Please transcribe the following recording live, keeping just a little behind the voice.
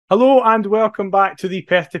Hello and welcome back to the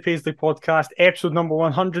Perth to Paisley podcast, episode number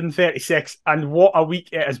 136. And what a week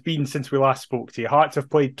it has been since we last spoke to you. Hearts have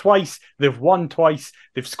played twice, they've won twice,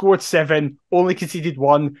 they've scored 7, only conceded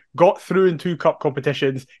 1, got through in 2 cup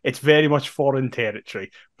competitions. It's very much foreign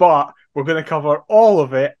territory. But we're going to cover all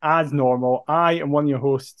of it as normal. I am one of your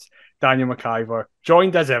hosts, Daniel McIver,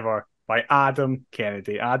 joined as ever by Adam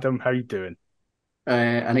Kennedy. Adam, how you doing?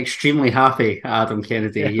 An extremely happy Adam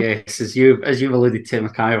Kennedy. Yes, as you've alluded to,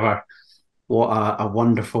 McIver, what a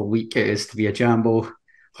wonderful week it is to be a Jambo.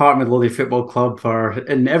 Heart Midlothian Football Club are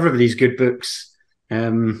in everybody's good books.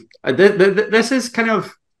 This is kind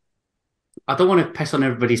of, I don't want to piss on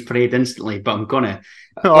everybody's parade instantly, but I'm gonna.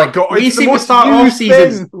 Oh God, we seem to start off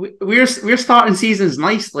seasons. We're starting seasons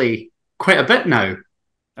nicely quite a bit now.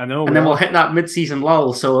 I know, and then we'll hit that mid-season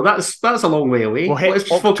lull. So that's a long way away. Let's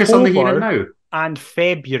just focus on the here and now. And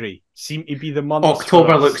February seem to be the months.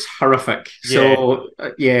 October looks horrific. Yeah. So,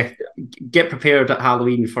 get prepared at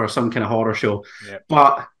Halloween for some kind of horror show. Yeah.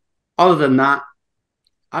 But other than that,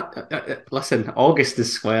 listen, August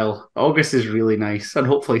is swell. August is really nice. And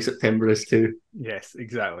hopefully September is too. Yes,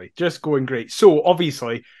 exactly. Just going great. So,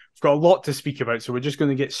 obviously, we've got a lot to speak about. So, we're just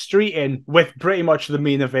going to get straight in with pretty much the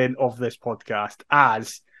main event of this podcast.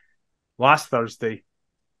 As last Thursday,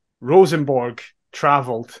 Rosenborg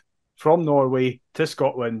travelled from Norway to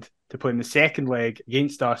Scotland to play in the second leg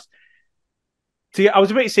against us. See, I was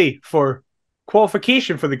about to say for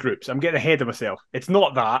qualification for the groups. I'm getting ahead of myself. It's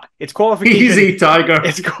not that. It's qualification. Easy, Tiger.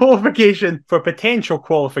 It's qualification for potential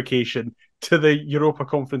qualification to the Europa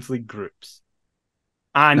Conference League groups.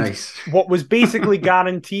 And what was basically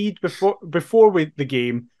guaranteed before the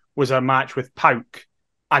game was a match with POAK,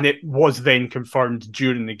 and it was then confirmed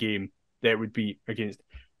during the game that it would be against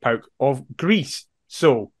POAK of Greece.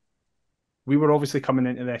 So we were obviously coming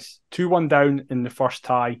into this 2-1 down in the first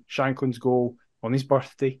tie. Shankland's goal on his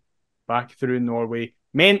birthday back through in Norway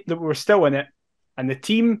meant that we were still in it. And the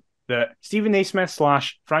team that Stephen Naismith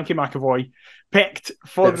 / Frankie McAvoy picked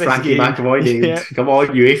for this Frankie game. McAvoy named. Yeah. Come on,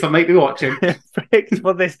 UEFA might be watching. Picked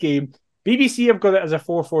for this game. BBC have got it as a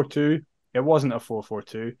 4-4-2. It wasn't a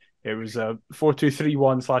 4-4-2. It was a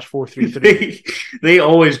 4-2-3-1 / 4-3-3. They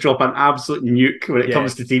always drop an absolute nuke when it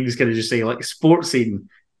comes to teams going to just say, like, sports scene.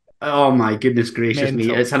 Oh my goodness gracious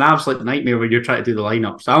me. It's an absolute nightmare when you're trying to do the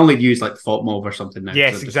lineups. I only use like FOTMOB or something now.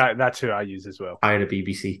 Yes, exactly. That's who I use as well. Hire a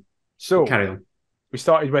BBC. So carry on. We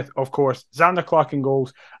started with, of course, Xander Clark in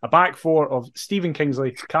goals, a back four of Stephen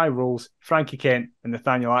Kingsley, Kai Rolls, Frankie Kent and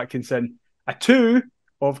Nathaniel Atkinson. A 2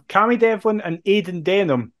 of Cammy Devlin and Aidan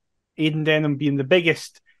Denham. Aidan Denham being the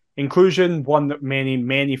biggest inclusion, one that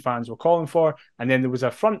many fans were calling for. And then there was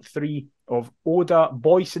a front 3 of Oda,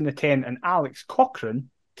 Boyce in the 10 and Alex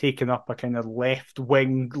Cochrane, taking up a kind of left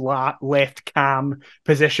wing, left cam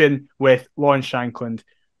position with Lawrence Shankland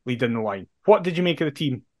leading the line. What did you make of the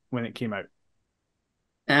team when it came out?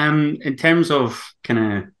 In terms of kind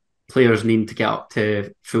of players needing to get up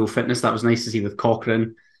to full fitness, that was nice to see with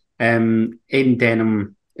Cochrane. Aidan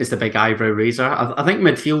Denham is the big eyebrow raiser. I think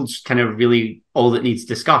midfield's kind of really all that needs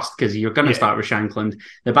discussed because you're going to start with Shankland.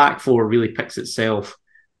 The back four really picks itself,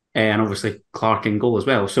 and obviously Clark in goal as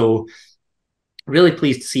well. So really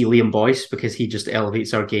pleased to see Liam Boyce because he just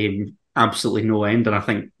elevates our game absolutely no end, and I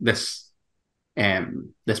think this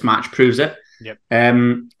match proves it. Yep.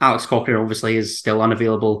 Alex Cochrane obviously is still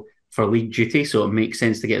unavailable for league duty, so it makes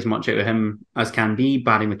sense to get as much out of him as can be.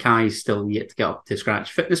 Barry Mackay is still yet to get up to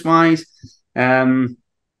scratch fitness-wise. Utaro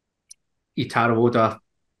Oda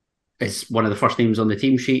is one of the first names on the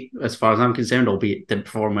team sheet as far as I'm concerned, albeit didn't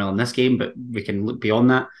perform well in this game, but we can look beyond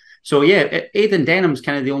that. So yeah, Aidan Denham's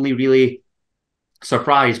kind of the only really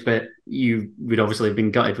surprise, but you would obviously have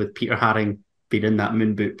been gutted with Peter Haring being in that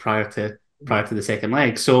moon boot prior to the second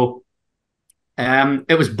leg. So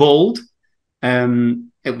it was bold.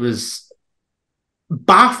 It was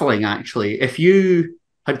baffling, actually. If you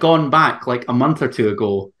had gone back like a month or two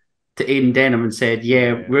ago to Aidan Denham and said,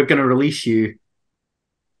 we're going to release you,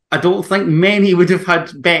 I don't think many would have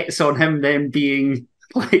had bets on him then being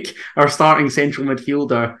like our starting central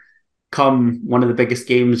midfielder come one of the biggest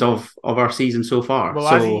games of our season so far. Well,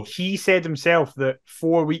 so, as he said himself that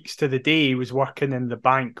 4 weeks to the day he was working in the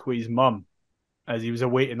bank with his mum as he was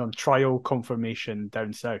awaiting on trial confirmation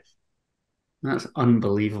down south. That's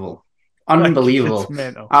unbelievable. Unbelievable.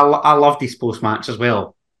 I loved his post-match as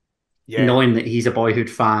well. Yeah. Knowing that he's a boyhood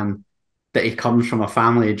fan, that he comes from a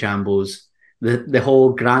family of Jambos, the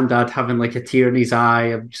whole granddad having like a tear in his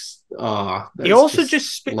eye. I'm just, he also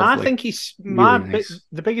just I think he's mad. Really nice.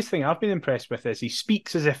 The biggest thing I've been impressed with is he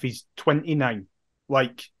speaks as if he's 29.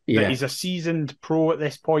 Like, that he's a seasoned pro at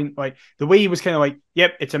this point. Like the way he was kind of like,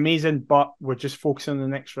 yep, it's amazing, but we're just focusing on the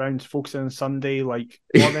next round, focusing on Sunday, like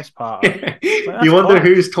on this part. Like, you wonder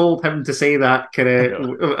who's told him to say that kind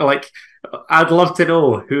of like. I'd love to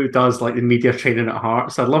know who does like the media training at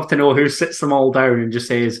Hearts. I'd love to know who sits them all down and just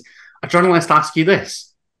says, a journalist asks you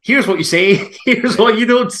this. Here's what you say. Here's what you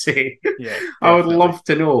don't say. Yeah, I would love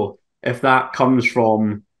to know if that comes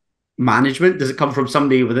from management. Does it come from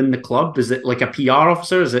somebody within the club? Is it like a PR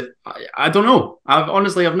officer? Is it? I don't know. I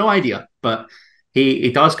honestly have no idea. But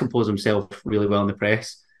he does compose himself really well in the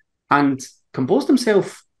press and composed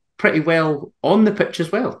himself pretty well on the pitch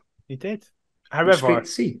as well. He did. However, great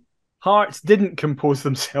to see. Hearts didn't compose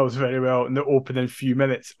themselves very well in the opening few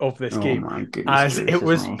minutes of this game, as it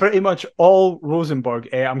was pretty much all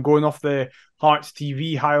Rosenborg. I'm going off the Hearts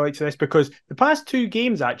TV highlights of this because the past 2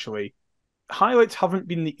 games, actually, highlights haven't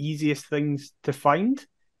been the easiest things to find.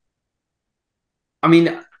 I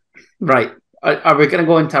mean, right. Are we going to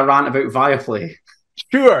go into a rant about Viaplay?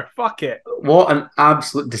 Sure, fuck it. What an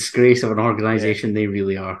absolute disgrace of an organisation they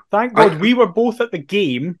really are. Thank God we were both at the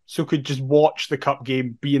game, so could just watch the cup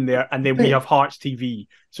game being there, and then we have Hearts TV,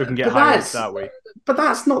 so we can get highlights that way. But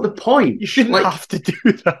that's not the point. You shouldn't have to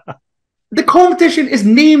do that. The competition is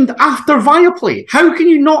named after Viaplay. How can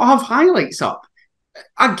you not have highlights up?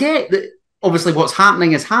 I get that obviously what's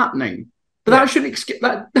happening is happening, but that shouldn't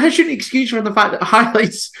excuse for the fact that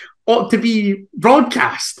highlights ought to be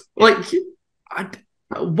broadcast. Like,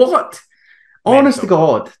 what? Honest to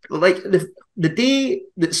God, like the day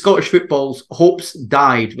that Scottish football's hopes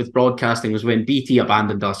died with broadcasting was when BT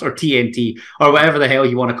abandoned us, or TNT, or whatever the hell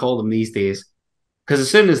you want to call them these days. Because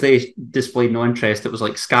as soon as they displayed no interest, it was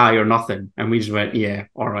like Sky or nothing, and we just went, yeah,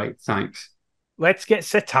 all right, thanks. Let's get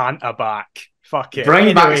Setanta back. Fuck it.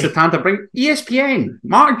 Bring back Setanta. Bring ESPN.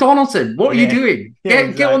 Mark Donaldson. What are you doing?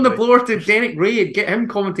 Get on the blower to Derek Ray and get him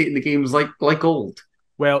commentating the games like old.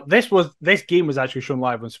 Well, this game was actually shown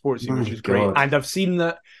live on Sports Scene, which is great. And I've seen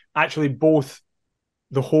that actually both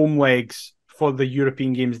the home legs for the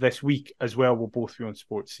European games this week as well will both be on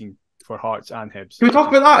Sports Scene for Hearts and Hibs. Can we talk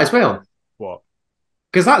about that as well? What?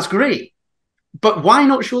 Because that's great. But why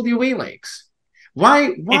not show the away legs?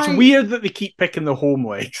 Why? It's weird that they keep picking the home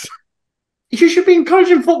legs. You should be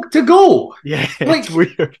encouraging folk to go. Yeah, it's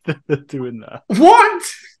weird that they're doing that. What?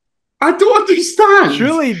 I don't understand.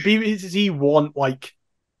 Surely BBC want like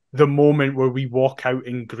the moment where we walk out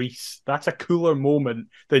in Greece. That's a cooler moment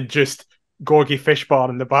than just Gorgie Fish Bar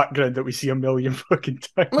in the background that we see a million fucking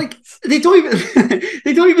times. Like they don't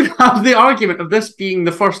even have the argument of this being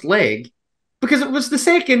the first leg because it was the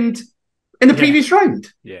second in the previous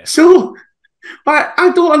round. Yeah. So, but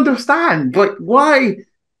I don't understand. Like why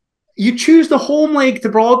you choose the home leg to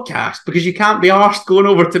broadcast because you can't be arsed going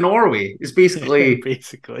over to Norway. It's basically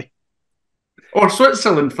or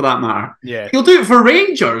Switzerland for that matter. Yeah. You'll do it for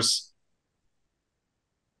Rangers.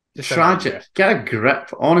 Just tragic. Get a grip,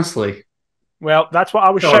 honestly. Well, that's what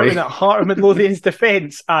I was shouting at Heart of Midlothian's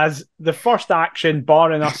defence as the first action,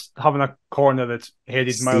 barring us having a corner that's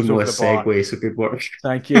headed miles over the bar. Segue, so good work.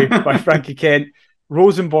 Thank you, by Frankie Kent.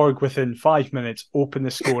 Rosenborg, within 5 minutes, opened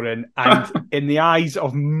the scoring, and in the eyes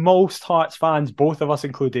of most Hearts fans, both of us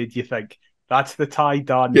included, you think, that's the tie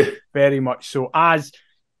done, very much so. As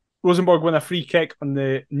Rosenborg win a free kick on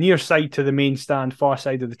the near side to the main stand, far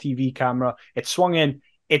side of the TV camera. It's swung in.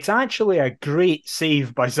 It's actually a great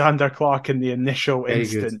save by Xander Clark in the initial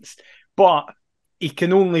instance, but he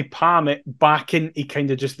can only palm it back into kind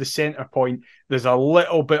of just the centre point. There's a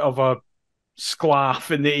little bit of a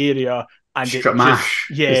sclaff in the area. And strip mash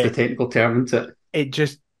is the technical term, isn't it? It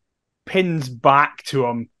just pins back to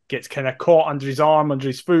him, gets kind of caught under his arm, under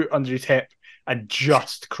his foot, under his hip, and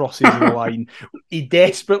just crosses the line. He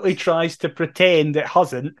desperately tries to pretend it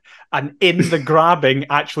hasn't, and in the grabbing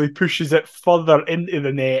actually pushes it further into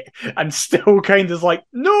the net and still kind of is like,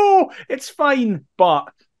 no, it's fine. But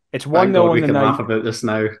it's 1-0 on the night. We can laugh about this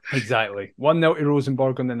now. Exactly. 1-0 to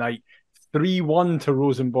Rosenborg on the night. 3-1 to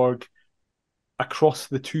Rosenborg across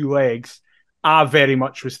the 2 legs. I very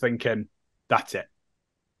much was thinking, that's it.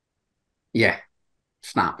 Yeah.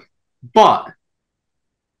 Snap. But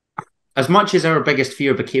as much as our biggest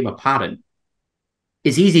fear became apparent,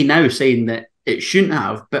 it's easy now saying that it shouldn't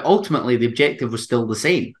have, but ultimately the objective was still the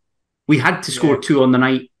same. We had to score 2 on the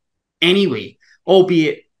night anyway,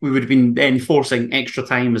 albeit we would have been then forcing extra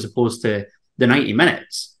time as opposed to the 90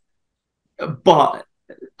 minutes. But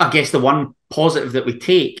I guess the one positive that we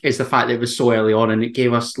take is the fact that it was so early on and it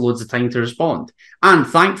gave us loads of time to respond. And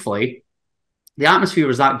thankfully, the atmosphere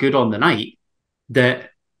was that good on the night that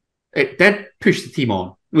it did push the team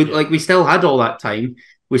on. We still had all that time.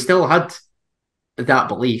 We still had that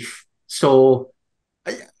belief. So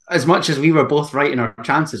as much as we were both writing our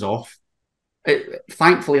chances off,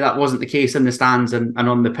 thankfully that wasn't the case in the stands and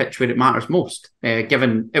on the pitch where it matters most,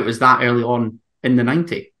 given it was that early on in the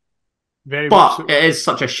 90. But so. It is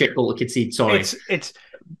such a shit goal to concede, sorry. It's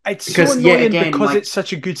because, so annoying again, because it's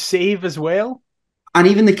such a good save as well. And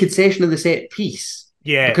even the concession of the set piece.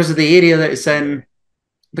 Yeah. Because of the area that it's in,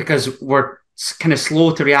 because we're kind of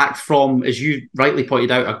slow to react from, as you rightly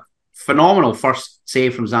pointed out, a phenomenal first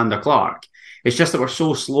save from Xander Clark. It's just that we're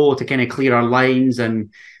so slow to kind of clear our lines,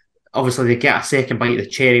 and obviously they get a second bite of the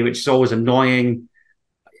cherry, which is always annoying.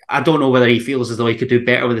 I don't know whether he feels as though he could do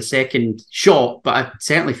better with the second shot, but I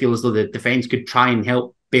certainly feel as though the defence could try and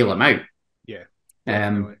help bail him out.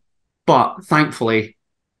 Yeah. But thankfully,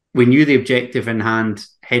 we knew the objective in hand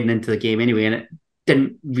heading into the game anyway, and it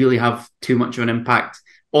didn't really have too much of an impact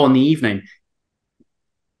on the evening.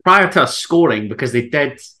 Prior to us scoring, because they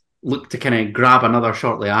did look to kind of grab another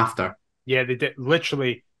shortly after. Yeah, they did,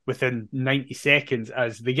 literally within 90 seconds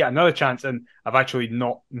as they get another chance, and I've actually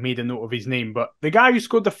not made a note of his name, but the guy who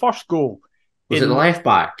scored the first goal. Was it the left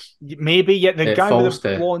back? Maybe, yeah, the guy with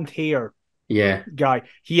the blonde hair. Yeah. Guy.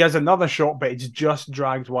 He has another shot, but it's just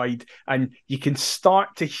dragged wide, and you can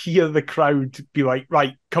start to hear the crowd be like,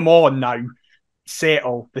 right, come on now,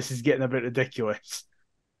 settle. This is getting a bit ridiculous.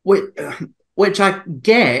 Which I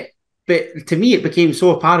get, but to me it became so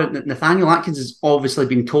apparent that Nathaniel Atkins has obviously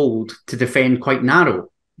been told to defend quite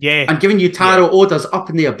narrow. Yeah. And given Taro Oda's up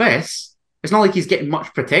in the abyss, it's not like he's getting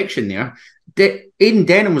much protection there. Aidan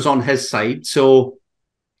Denham was on his side, so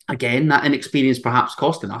again, that inexperience perhaps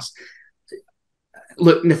costing us.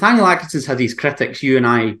 Look, Nathaniel Atkinson's had his critics. You and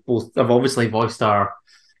I both have obviously voiced our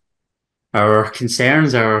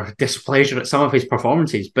concerns, our displeasure at some of his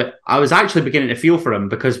performances, but I was actually beginning to feel for him,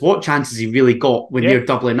 because what chances he really got when you're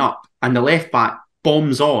doubling up and the left back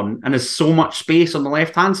bombs on and there's so much space on the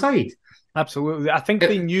left-hand side. Absolutely. I think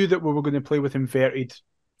they knew that we were going to play with inverted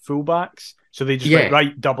fullbacks, so they just went,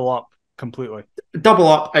 right, double up completely. Double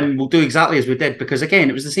up, and we'll do exactly as we did, because again,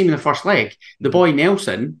 it was the same in the first leg. The boy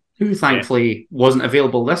Nelson, who thankfully wasn't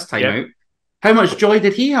available this time out, how much joy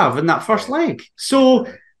did he have in that first leg? So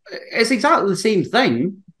it's exactly the same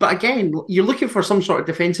thing, but again, you're looking for some sort of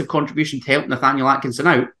defensive contribution to help Nathaniel Atkinson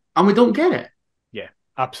out, and we don't get it. Yeah,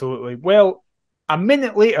 absolutely. Well, a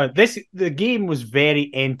minute later, the game was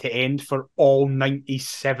very end-to-end for all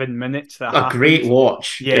 97 minutes. A great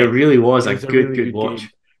watch. Yeah, it really was a good watch. Game.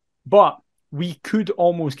 But we could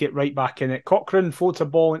almost get right back in it. Cochrane floats a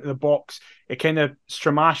ball into the box. It kind of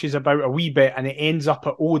stramashes about a wee bit, and it ends up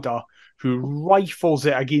at Oda, who rifles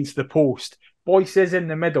it against the post. Boyce is in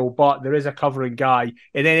the middle, but there is a covering guy.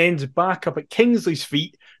 It then ends back up at Kingsley's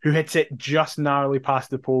feet, who hits it just narrowly past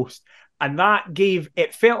the post. And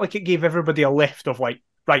it felt like it gave everybody a lift of like,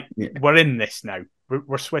 right, we're in this now.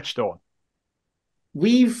 We're switched on.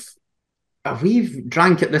 We've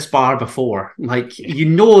drank at this bar before. Like, you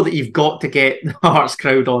know that you've got to get the Hearts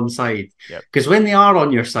crowd on side. Because when they are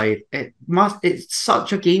on your side, it's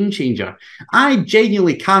such a game changer. I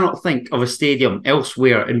genuinely cannot think of a stadium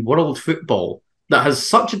elsewhere in world football that has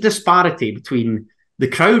such a disparity between the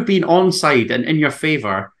crowd being on side and in your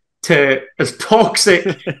favour to as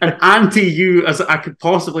toxic and anti-you as I could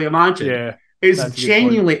possibly imagine. Yeah, it's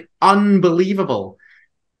genuinely unbelievable.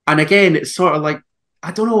 And again, it's sort of like,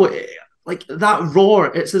 I don't know, like that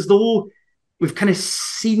roar, it's as though we've kind of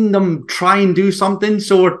seen them try and do something,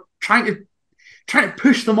 so we're trying to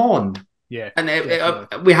push them on. Yeah. And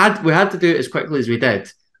we had to do it as quickly as we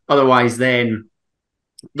did. Otherwise, then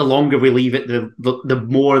the longer we leave it, the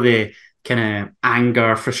more the kind of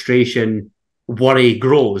anger, frustration, worry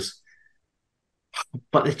grows.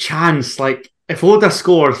 But the chance, like, if Oda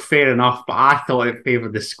scores, fair enough, but I thought it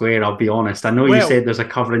favoured the square, I'll be honest. I know you said there's a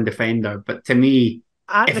covering defender, but to me,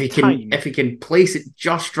 if he can place it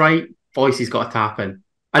just right, Boyce's got to tap in.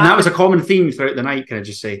 And that was a common theme throughout the night, can I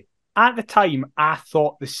just say? At the time, I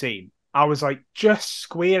thought the same. I was like, just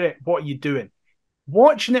square it, what are you doing?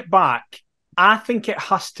 Watching it back, I think it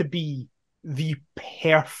has to be the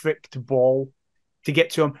perfect ball to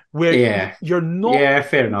get to him, where you're not... Yeah,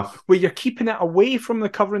 fair enough. Where you're keeping it away from the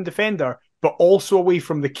covering defender, but also away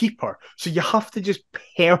from the keeper. So you have to just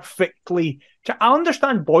perfectly... I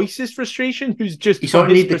understand Boyce's frustration, who's just... You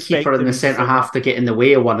sort of need the keeper and the centre-half to get in the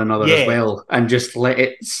way of one another as well, and just let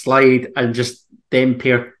it slide, and just them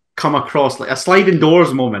pair come across like a sliding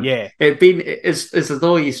doors moment. Yeah. It's as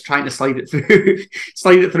though he's trying to slide it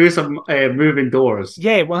through some moving doors.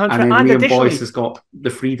 Yeah, 100%. And then Liam Boyce has got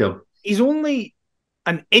the freedom. He's only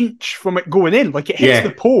an inch from it going in, like it hits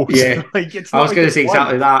the post. Yeah. Like, it's I was going to say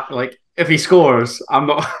exactly that. Like, if he scores, I'm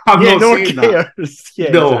not saying that.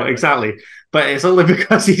 Yeah, no, exactly. But it's only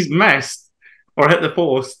because he's missed, or hit the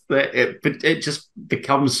post that it just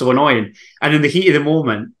becomes so annoying. And in the heat of the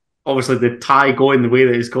moment, obviously the tie going the way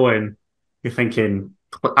that it's going,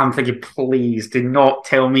 I'm thinking, please do not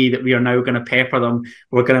tell me that we are now going to pepper them.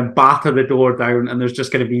 We're going to batter the door down and there's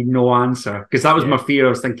just going to be no answer. Because that was my fear. I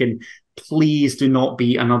was thinking, please do not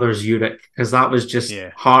be another Zurich, because that was just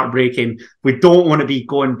heartbreaking. We don't want to be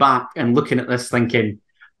going back and looking at this thinking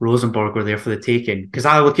Rosenborg were there for the taking. Because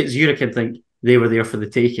I look at Zurich and think they were there for the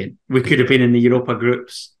taking. We could have been in the Europa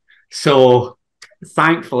groups. So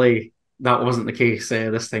thankfully, that wasn't the case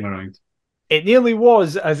this time around. It nearly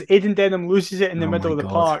was, as Aidan Denham loses it in the middle of the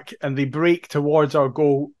park and they break towards our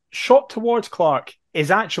goal. Shot towards Clark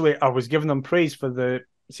is actually, I was giving him praise for the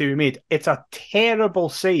save he made. It's a terrible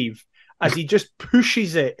save as he just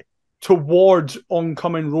pushes it towards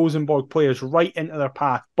oncoming Rosenborg players right into their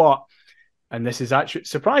path. But, and this is actually,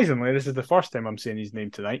 surprisingly, this is the first time I'm saying his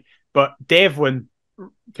name tonight, but Devlin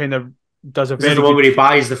kind of does a very good... This is the one where he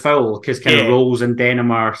buys the foul, because kind of Rolls and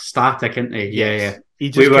Denham are static, isn't he? Yes.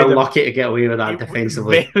 We were lucky to get away with that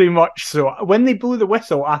defensively. Very much so. When they blew the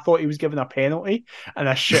whistle, I thought he was given a penalty, and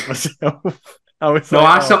I shit myself.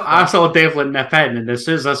 I saw Devlin nip in, and as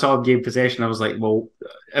soon as I saw him gain possession, I was like, well,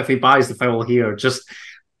 if he buys the foul here, just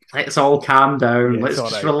let's all calm down. Let's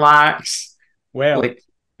just relax. Well,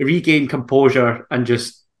 regain composure and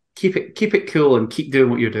just keep it cool and keep doing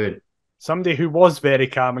what you're doing. Somebody who was very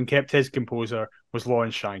calm and kept his composure was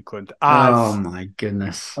Lawrence Shankland. Oh my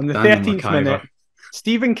goodness. On the 13th minute,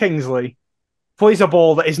 Stephen Kingsley plays a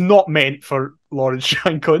ball that is not meant for Lawrence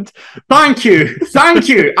Shankland. Thank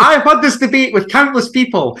you. I've had this debate with countless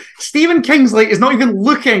people. Stephen Kingsley is not even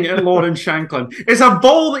looking at Lawrence Shankland. It's a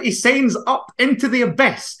ball that he sends up into the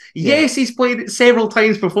abyss. Yeah. Yes, he's played it several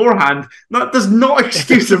times beforehand. That does not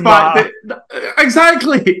excuse the fact that...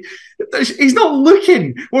 Exactly. He's not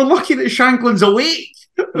looking. We're lucky that Shankland's awake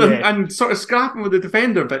and sort of scrapping with the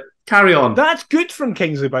defender, but carry on. That's good from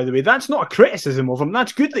Kingsley, by the way. That's not a criticism of him.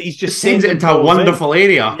 That's good that he's just sends it into a wonderful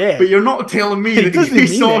area. Yeah. But you're not telling me that he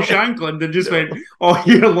saw Shankland and just went, oh,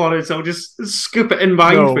 here, Lawrence, I'll just scoop it in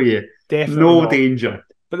behind for you. Definitely no not. Danger.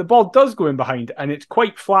 But the ball does go in behind, and it's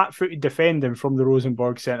quite flat-footed defending from the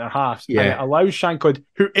Rosenborg centre-halves. Yeah. And it allows Shankland,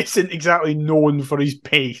 who isn't exactly known for his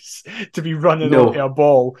pace, to be running onto a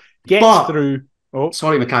ball, gets through... Oh,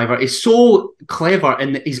 sorry, McIver. He's so clever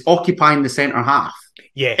in that he's occupying the centre half.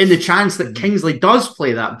 Yes. In the chance that Kingsley does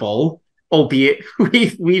play that ball, albeit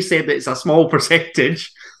we've said that it's a small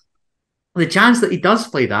percentage, the chance that he does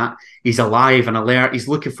play that, he's alive and alert. He's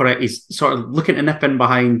looking for it. He's sort of looking to nip in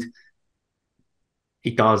behind.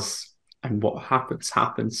 He does. And what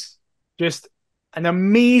happens. Just an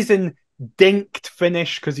amazing dinked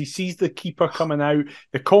finish because he sees the keeper coming out,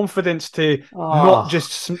 the confidence to not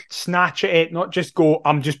just snatch at it, not just go,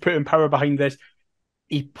 I'm just putting power behind this.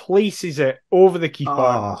 He places it over the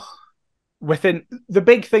keeper within the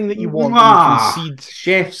big thing that you want when you concede.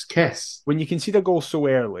 Chef's kiss. When you concede a goal so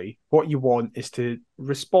early, what you want is to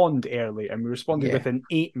respond early, and we responded within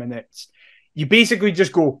 8 minutes. You basically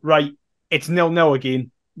just go, right, it's 0-0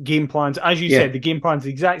 again. Game plans, as you said, the game plan's the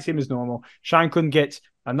exact same as normal. Shankland gets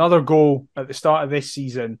another goal at the start of this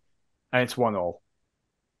season, and it's 1-1.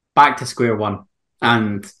 Back to square one.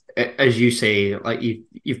 And as you say, like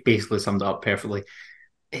you've basically summed it up perfectly.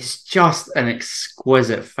 It's just an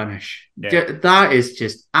exquisite finish. Yeah. That is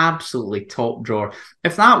just absolutely top drawer.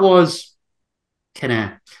 If that was kind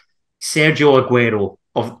of Sergio Aguero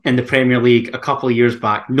in the Premier League a couple of years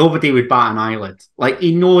back, nobody would bat an eyelid. Like,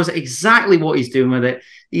 he knows exactly what he's doing with it.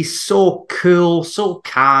 He's so cool, so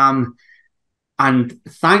calm. And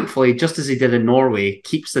thankfully, just as he did in Norway,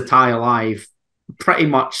 keeps the tie alive pretty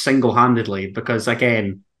much single-handedly because,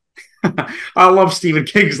 again, I love Stephen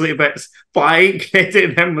Kingsley a bit, but I ain't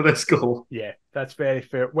crediting him with this goal. Yeah, that's very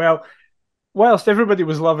fair. Well, whilst everybody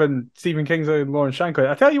was loving Stephen Kingsley and Lawrence Shankland,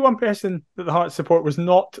 I tell you one person that the Hearts support was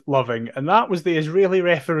not loving, and that was the Israeli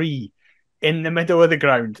referee in the middle of the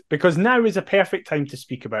ground, because now is a perfect time to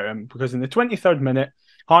speak about him, because in the 23rd minute,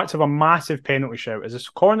 Hearts have a massive penalty shout as a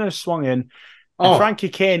corner is swung in, and Frankie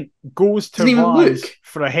Kent goes to rise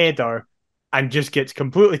for a header and just gets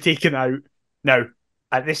completely taken out. Now,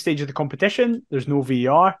 at this stage of the competition, there's no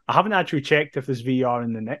VAR. I haven't actually checked if there's VAR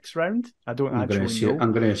in the next round. I don't know. I'm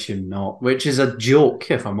going to assume not, which is a joke,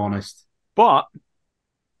 if I'm honest. But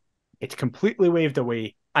it's completely waved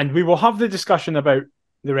away, and we will have the discussion about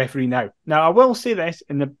the referee now. Now, I will say this,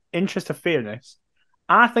 in the interest of fairness,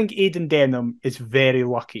 I think Aidan Denham is very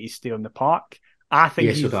lucky to stay on the park. I think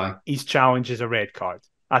his challenge is a red card.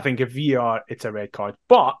 I think if VAR, it's a red card.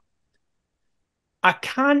 But I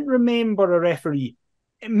can't remember a referee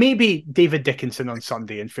maybe David Dickinson on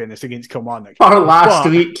Sunday, in fairness, against Kilmarnock. Or last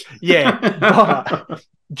week. Yeah, but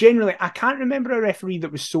generally, I can't remember a referee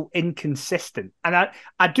that was so inconsistent. And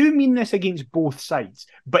I do mean this against both sides,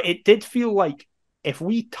 but it did feel like if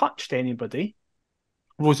we touched anybody,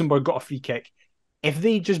 Rosenborg got a free kick. If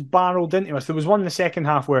they just barreled into us, there was one in the second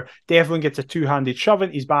half where Devlin gets a two-handed shove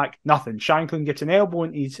into his back, nothing. Shanklin gets an elbow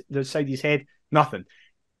into the side of his head, nothing.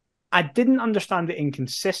 I didn't understand the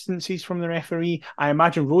inconsistencies from the referee. I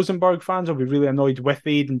imagine Rosenborg fans will be really annoyed with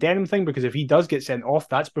the Aidan Denham thing, because if he does get sent off,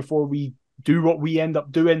 that's before we do what we end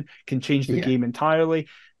up doing, can change the game entirely.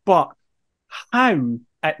 But how,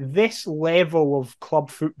 at this level of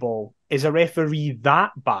club football, is a referee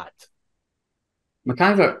that bad?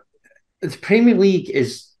 McIver, the Premier League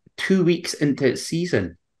is 2 weeks into its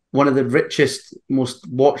season, one of the richest, most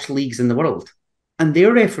watched leagues in the world, and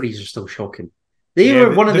their referees are still shocking. They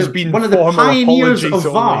were one of the pioneers of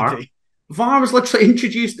VAR. Already. VAR was literally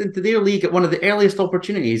introduced into their league at one of the earliest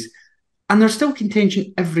opportunities, and they're still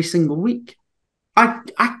contention every single week. I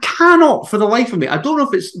cannot, for the life of me, I don't know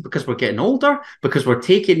if it's because we're getting older, because we're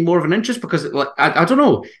taking more of an interest, because I don't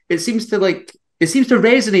know. It seems to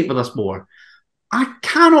resonate with us more. I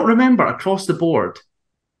cannot remember across the board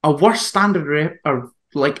a worse standard of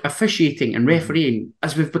officiating and refereeing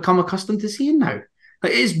as we've become accustomed to seeing now.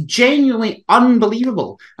 Like, it's genuinely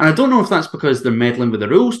unbelievable. And I don't know if that's because they're meddling with the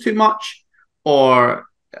rules too much, or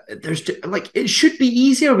there's just, it should be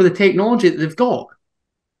easier with the technology that they've got.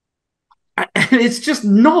 And it's just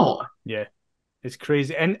not. Yeah, it's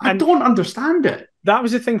crazy. And I don't understand it. That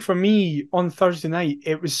was the thing for me on Thursday night.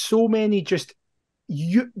 It was so many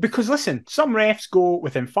because listen, some refs go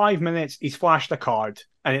within 5 minutes, he's flashed a card,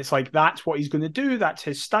 and it's like, that's what he's going to do, that's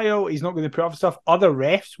his style, he's not going to put other stuff. Other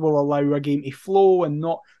refs will allow a game to flow and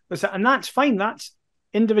not listen, and that's fine. That's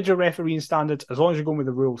individual refereeing standards, as long as you're going with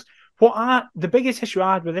the rules. The biggest issue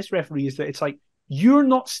I had with this referee is that it's like, you're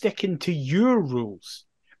not sticking to your rules,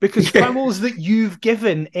 because fouls that you've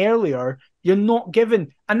given earlier, you're not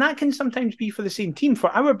given, and that can sometimes be for the same team. For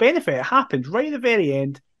our benefit, it happened right at the very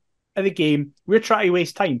end of the game. We're trying to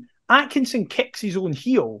waste time. Atkinson kicks his own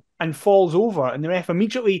heel and falls over, and the ref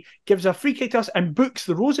immediately gives a free kick to us and books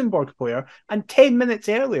the Rosenborg player. And 10 minutes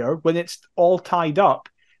earlier, when it's all tied up,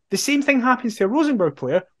 the same thing happens to a Rosenborg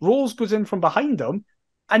player. Rolls goes in from behind him,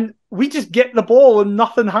 and we just get the ball and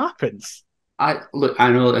nothing happens. I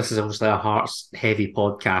know this is obviously a Hearts-heavy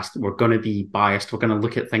podcast. We're going to be biased. We're going to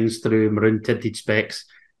look at things through maroon tinted specs.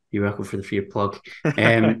 You're welcome for the free plug.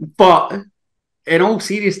 But in all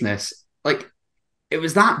seriousness, it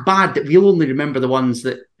was that bad that we'll only remember the ones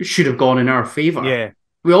that should have gone in our favour. Yeah.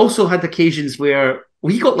 We also had occasions where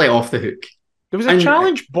we got let off the hook. There was a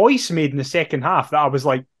challenge Boyce made in the second half that I was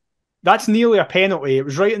like, that's nearly a penalty. It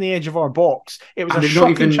was right on the edge of our box. It was a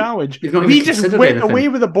shocking challenge. We just went away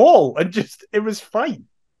with the ball and it was fine.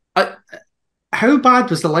 How bad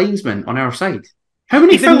was the linesman on our side? How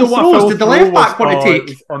many foul throws did the left back want to take? It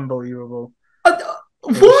was unbelievable.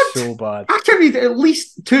 What? So bad. I counted at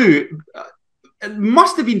least two. It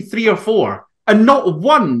must have been 3 or 4, and not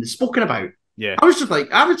one spoken about. Yeah. I was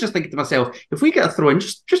just thinking to myself, if we get a throw in,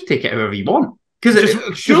 just take it however you want.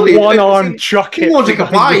 Because surely one arm chuck it. Logic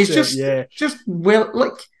applies.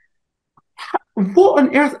 What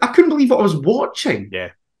on earth? I couldn't believe what I was watching. Yeah.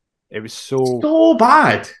 It was so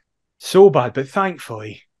bad. So bad, but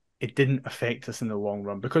thankfully it didn't affect us in the long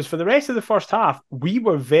run, because for the rest of the first half, we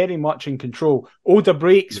were very much in control. Oda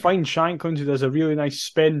breaks, finds Shanklin, who does a really nice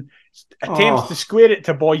spin, attempts to square it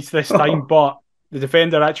to Boyce this time, but the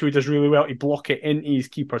defender actually does really well to block it into his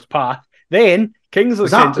keeper's path. Then Kingsley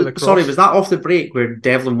sends it across. Sorry, was that off the break where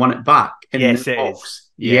Devlin won it back? Yes, it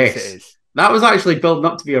is. Yes, it is. That was actually building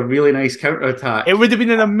up to be a really nice counter-attack. It would have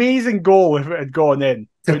been an amazing goal if it had gone in.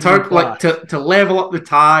 To level up the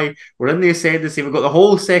tie. We're in the ascendancy. We've got the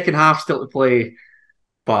whole second half still to play.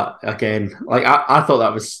 But again, I thought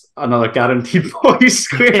that was another guaranteed Boyce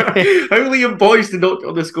square. How Liam Boyce did not get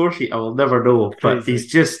on the score sheet, I will never know. But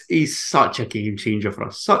he's such a game changer for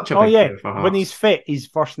us. Such a big player for us. When he's fit, he's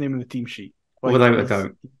first name on the team sheet. Without a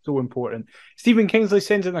doubt. So important. Stephen Kingsley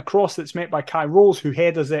sends in a cross that's met by Kai Rolls, who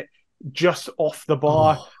headers it just off the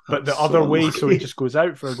bar, but the other way, so he just goes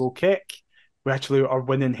out for a goal kick. We actually are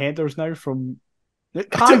winning headers now from...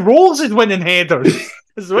 Kai Rolls is winning headers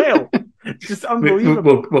as well. It's just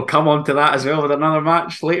unbelievable. We'll come on to that as well with another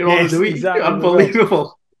match later on in the week. Exactly.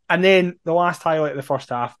 Unbelievable. And then the last highlight of the first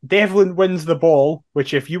half, Devlin wins the ball,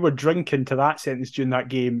 which if you were drinking to that sentence during that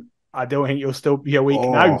game, I don't think you'll still be awake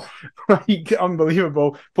now.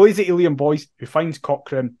 Unbelievable. Plays it to Liam Boyce, who finds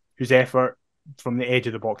Cochrane, whose effort from the edge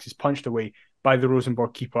of the box is punched away by the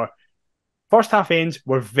Rosenborg keeper. First half ends,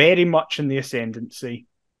 we're very much in the ascendancy.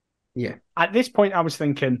 Yeah. At this point, I was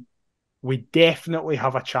thinking, we definitely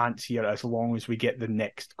have a chance here as long as we get the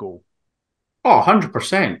next goal. Oh,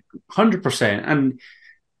 100%. 100%. And,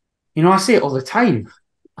 I say it all the time.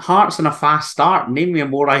 Hearts and a fast start, name me a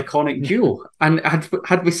more iconic duo. And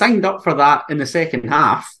had we signed up for that in the second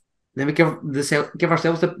half, then we give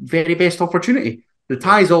ourselves the very best opportunity. The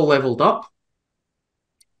tie's all leveled up.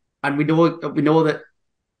 And we know that,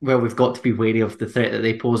 well, we've got to be wary of the threat that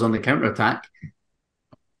they pose on the counter-attack.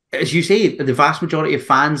 As you say, the vast majority of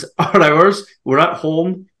fans are ours. We're at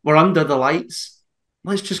home. We're under the lights.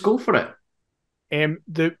 Let's just go for it.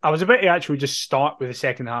 I was about to actually just start with the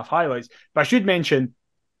second half highlights, but I should mention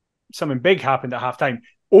something big happened at halftime.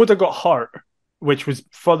 Oda got hurt, which was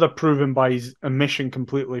further proven by his omission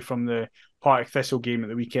completely from the Partick Thistle game at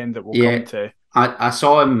the weekend that we'll come to. I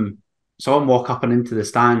saw him walk up and into the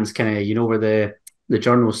stands, kind of, where the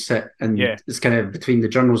journals sit, and it's kind of between the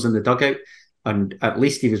journals and the dugout. And at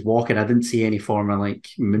least he was walking. I didn't see any form of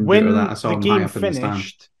moon boot or that. I saw him high up in the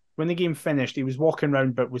stand. When the game finished, he was walking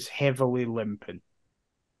around but was heavily limping.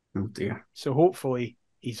 Oh dear. So hopefully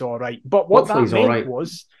he's all right. But what that meant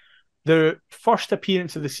was the first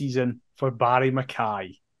appearance of the season for Barry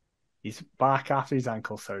Mackay. He's back after his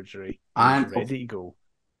ankle surgery. He's ready to go.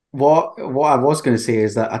 What I was going to say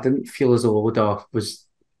is that I didn't feel as though Oda was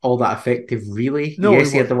all that effective, really. No,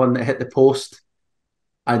 yes, he had the one that hit the post.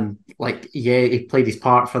 And, he played his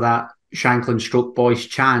part for that Shanklin Stroke Boys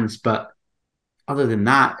chance. But other than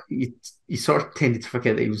that, you sort of tended to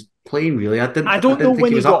forget that he was playing, really. I didn't know think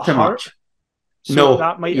when he was got up to hurt. much. So no,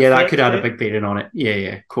 that that could have had a big bearing on it.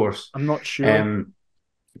 Yeah, of course. I'm not sure.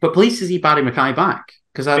 But pleased to see Barry Mackay back.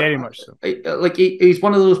 Very much so. He's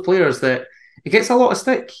one of those players that he gets a lot of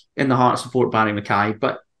stick in the Heart support, Barry Mackay.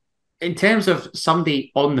 But in terms of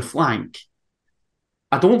somebody on the flank,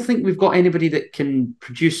 I don't think we've got anybody that can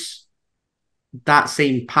produce that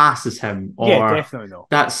same pass as him, or definitely not.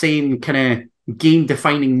 That same kind of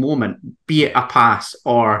game-defining moment, be it a pass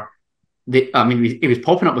or he was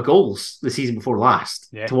popping up the goals the season before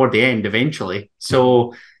last, toward the end eventually.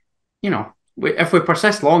 So, if we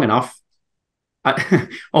persist long enough,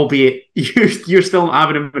 albeit you're still not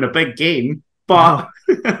having him in a big game, but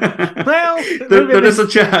well, there is a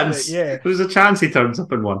chance. Yeah, there's a chance he turns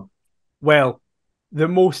up in one. Well, the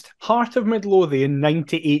most Heart of Midlothian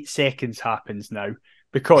 98 seconds happens now,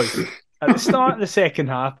 because at the start of the second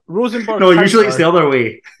half, Rosenborg. No, usually it's the other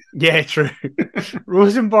way. Yeah, true.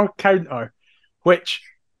 Rosenborg counter, which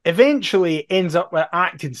eventually ends up with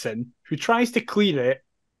Atkinson, who tries to clear it,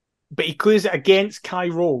 but he clears it against Kai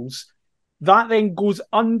Rolls. That then goes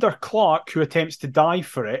under Clark, who attempts to dive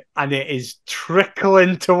for it, and it is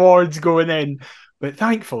trickling towards going in. But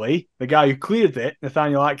thankfully, the guy who cleared it,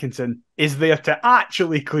 Nathaniel Atkinson, is there to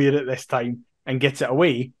actually clear it this time and get it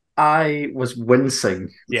away. I was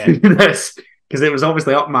wincing this because it was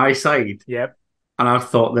obviously up my side. Yep. And I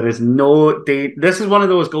thought there is no day. This is one of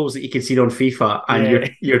those goals that you can see on FIFA,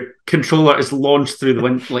 and your controller is launched through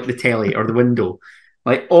the the telly or the window.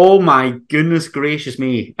 Oh my goodness gracious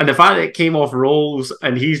me. And the fact that it came off Rolls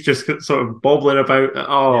and he's just sort of bobbling about,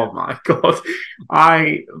 my God.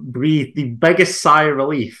 I breathed the biggest sigh of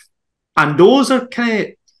relief. And those are kind of,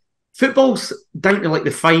 football's down to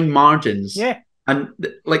the fine margins. Yeah. And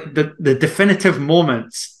the definitive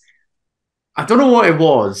moments. I don't know what it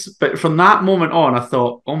was, but from that moment on, I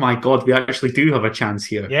thought, oh my God, we actually do have a chance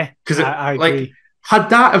here. Yeah. Because I agree. Had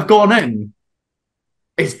that have gone in,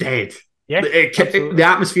 it's dead. Yeah, the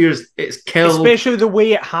atmosphere it's killed, especially the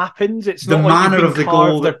way it happens. It's the not manner of the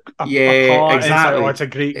goal. Exactly. It's a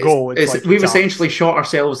great goal. We've essentially shot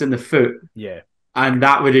ourselves in the foot. Yeah, and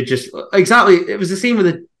that would have just exactly. It was the same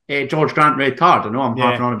with the George Grant red card. I know I'm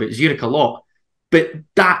harping on about Zurich a lot, but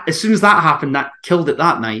that as soon as that happened, that killed it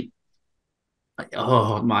that night.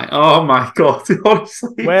 Oh my God!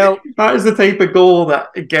 Honestly, well, that is the type of goal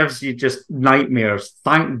that gives you just nightmares.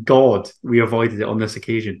 Thank God we avoided it on this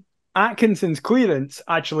occasion. Atkinson's clearance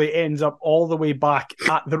actually ends up all the way back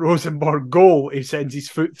at the Rosenborg goal. He sends his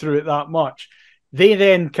foot through it that much. They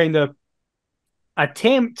then kind of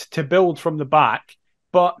attempt to build from the back,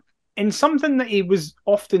 but in something that he was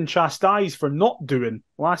often chastised for not doing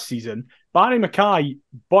last season, Barry Mackay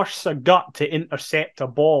bursts a gut to intercept a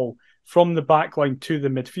ball from the back line to the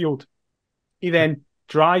midfield. He then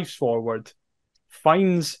drives forward,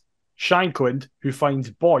 finds Shankland, who finds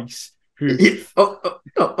Boyce,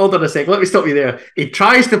 hold on a sec. Let me stop you there. He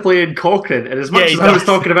tries to play in Cochrane, and as much as I was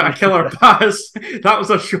talking about a killer pass, that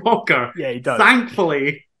was a shocker. Yeah, he does.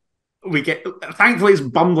 Thankfully, it's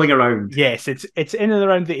bumbling around. Yes, it's in and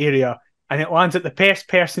around the area, and it lands at the best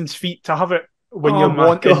person's feet to have it when you're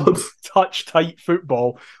wanting touch-tight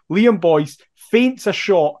football. Liam Boyce feints a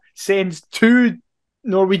shot, sends 2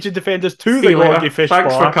 Norwegian defenders to the See you later. Gorgie Fish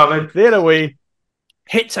Thanks Bar. for coming. They're away.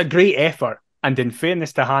 Hits a great effort. And in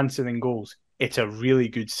fairness to Hansen in goals, it's a really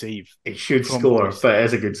good save. It should from score, Boyce. but it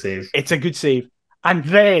is a good save. It's a good save. And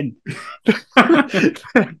then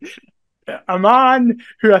a man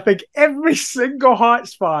who I think every single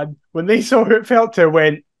Hearts fan, when they saw who it felt to,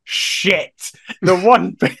 went, shit. The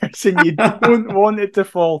one person you don't want it to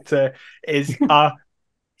fall to is a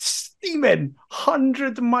steaming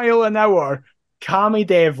 100-mile-an-hour Cammy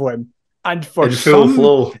Devlin. And for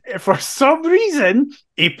some reason,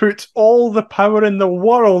 he puts all the power in the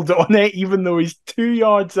world on it, even though he's 2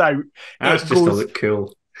 yards out. That's just to look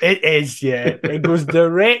cool. It is, yeah. It goes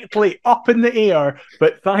directly up in the air,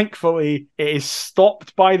 but thankfully it is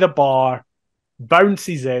stopped by the bar,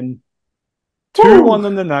 bounces in, 2-1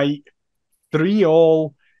 on the night,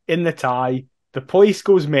 3-3 in the tie. The place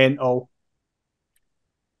goes mental.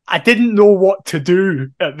 I didn't know what to do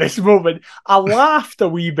at this moment. I laughed a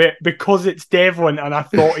wee bit because it's Devlin and I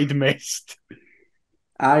thought he'd missed.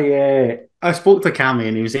 I spoke to Cammy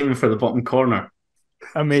and he was aiming for the bottom corner.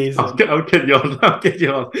 Amazing. I'll kid you on. I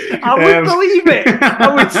would believe it.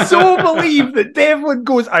 I would so believe that Devlin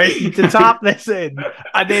goes, I need to tap this in.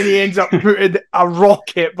 And then he ends up putting a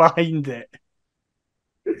rocket behind it.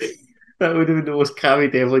 That would have been the most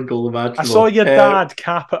Cammy Devlin goal imaginable. I saw your dad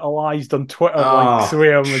capitalised on Twitter like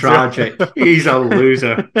swear. Tragic. He's a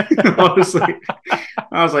loser. Honestly.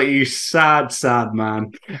 I was like, you sad, sad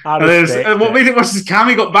man. And what made it worse is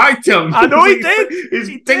Cammy got back to him. I know he did.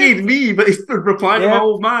 He's dinging me, but he's replying to my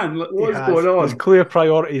old man. Like, what's going on? There's clear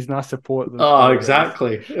priorities and I support them. Oh,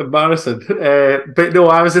 exactly. Embarrassing. But no,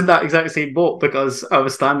 I was in that exact same boat because I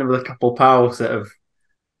was standing with a couple of pals that have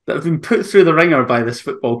been put through the ringer by this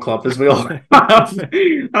football club, as we all have.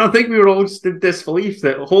 And I think we were all just in disbelief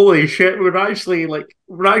that, holy shit, we're actually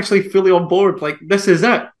fully on board. Like, this is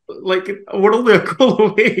it. Like, we're only a goal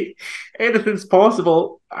away. Anything's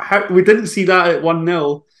possible. We didn't see that at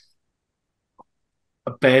 1-0.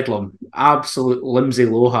 A bedlam. Absolute Lindsay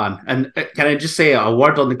Lohan. And can I just say a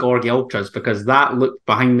word on the Gorgie Ultras, because that look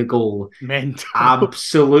behind the goal, mental.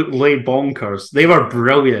 Absolutely bonkers. They were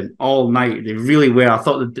brilliant all night. They really were. I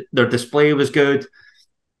thought their display was good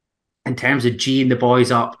in terms of Gene the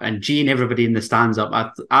boys up and Gene everybody in the stands up.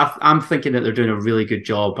 I'm thinking that they're doing a really good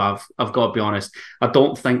job. I've got to be honest. I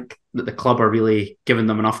don't think that the club are really giving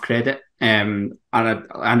them enough credit. And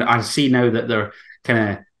I see now that they're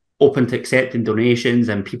kind of open to accepting donations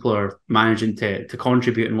and people are managing to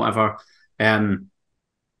contribute and whatever. I'm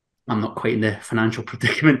not quite in the financial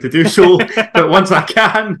predicament to do so, but once I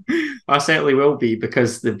can, I certainly will be,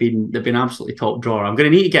 because they've been absolutely top drawer. I'm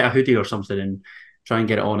going to need to get a hoodie or something and try and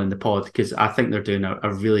get it on in the pod, because I think they're doing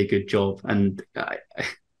a really good job. And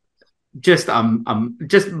just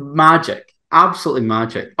magic, absolutely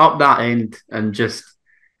magic up that end, and just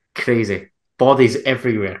crazy bodies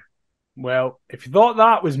everywhere. Well, if you thought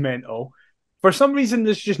that was mental, for some reason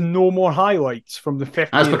there's just no more highlights from the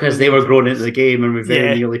 50th. That's because they were growing into the game and we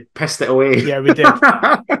very nearly pissed it away. Yeah, we did.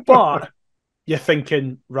 But you're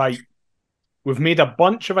thinking, right, we've made a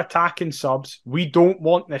bunch of attacking subs. We don't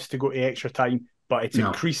want this to go to extra time, but it's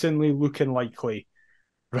increasingly looking likely.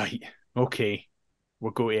 Right, okay,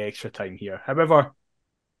 we'll go to extra time here. However,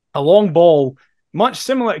 a long ball, much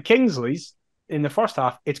similar to Kingsley's in the first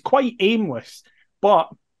half, it's quite aimless, but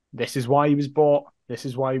this is why he was bought. This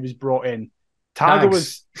is why he was brought in.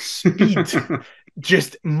 Tagawa's speed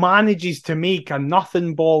just manages to make a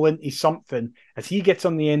nothing ball into something as he gets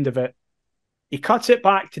on the end of it. He cuts it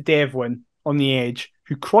back to Devlin on the edge,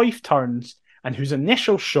 who Cruyff turns and whose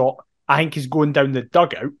initial shot, I think, is going down the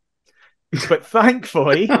dugout. But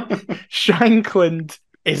thankfully, Shankland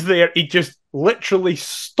is there. He just literally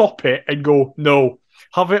stop it and go, no,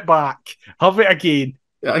 have it back. Have it again.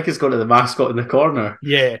 I think it's gone to the mascot in the corner.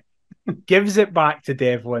 Yeah. Gives it back to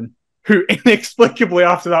Devlin, who inexplicably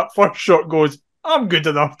after that first shot goes, I'm good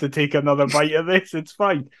enough to take another bite of this. It's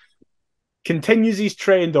fine. Continues his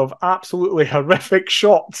trend of absolutely horrific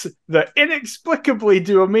shots that inexplicably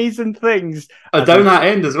do amazing things. Down that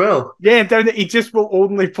end as well. Yeah, down that he just will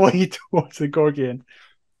only play towards the Gorgian.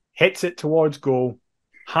 Hits it towards goal.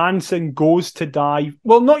 Hansen goes to dive.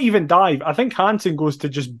 Well, not even dive. I think Hansen goes to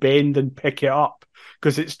just bend and pick it up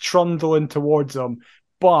because it's trundling towards him.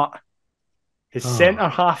 But his centre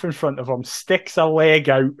half in front of him sticks a leg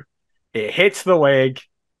out. It hits the leg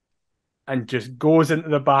and just goes into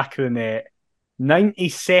the back of the net.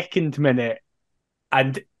 92nd minute.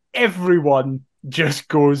 And everyone just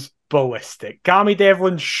goes ballistic. Cammy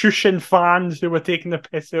Devlin shushing fans who were taking the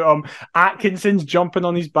piss out of him. Atkinson's jumping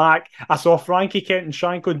on his back. I saw Frankie Kent and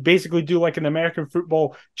Shanklin basically do like an American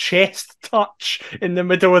football chest touch in the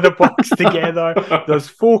middle of the box together. There's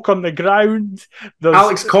folk on the ground.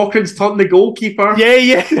 Alex Cochrane's turned the goalkeeper.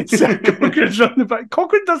 Yeah. Cochrane's running the back.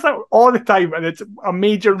 Cochrane does that all the time, and it's a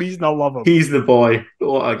major reason I love him. He's the boy.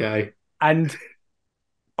 What a guy. And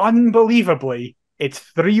unbelievably, it's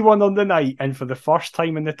 3-1 on the night, and for the first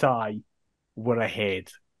time in the tie, we're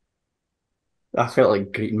ahead. I felt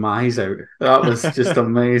like greeting my eyes out. That was just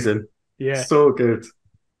amazing. Yeah. So good.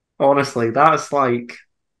 Honestly, that's like...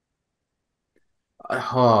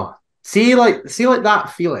 See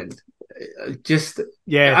that feeling? Just...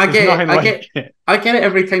 Yeah, I get it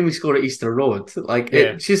every time we score at Easter Road. Like,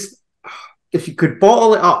 it's just... If you could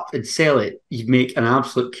bottle it up and sell it, you'd make an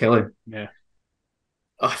absolute killing. Yeah.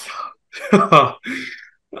 I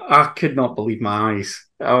could not believe my eyes.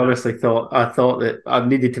 I honestly thought that I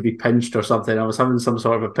needed to be pinched or something. I was having some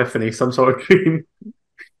sort of epiphany, some sort of dream.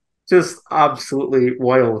 Just absolutely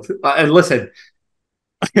wild. And listen,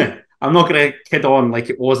 I'm not going to kid on like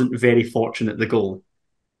it wasn't very fortunate, the goal.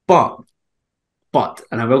 But,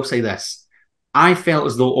 and I will say this, I felt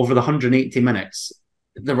as though over the 180 minutes,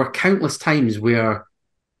 there were countless times where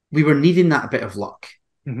we were needing that bit of luck.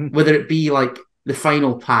 Mm-hmm. Whether it be like the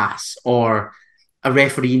final pass or a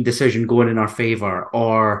refereeing decision going in our favour,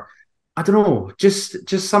 or I don't know, just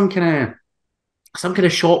some kind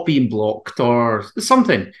of shot being blocked or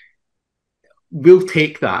something. We'll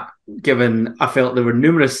take that, given I felt there were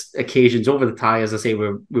numerous occasions over the tie, as I say,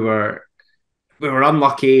 we were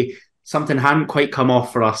unlucky. Something hadn't quite come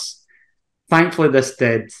off for us. Thankfully, this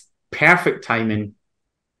did. Perfect timing,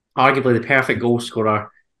 arguably the perfect goal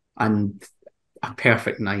scorer, and a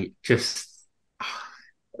perfect night. Just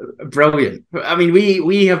brilliant. I mean,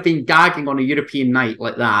 we have been gagging on a European night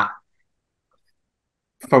like that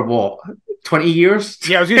for what, 20 years?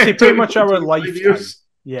 Yeah, I was going to say pretty much our lifetime.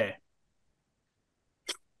 Yeah.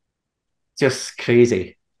 Just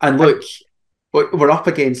crazy. And look, we're up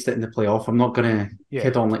against it in the playoff. I'm not going to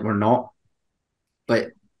kid on like we're not.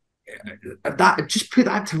 But that, just put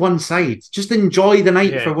that to one side. Just enjoy the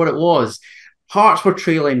night for what it was. Hearts were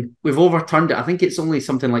trailing. We've overturned it. I think it's only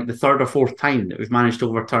something like the third or fourth time that we've managed to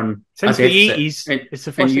overturn since the 80s. It's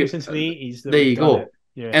the first time since the 80s. There you go.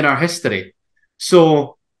 In our history.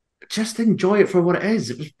 So just enjoy it for what it is.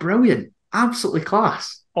 It was brilliant. Absolutely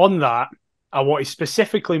class. On that, I want to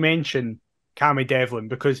specifically mention Cammy Devlin,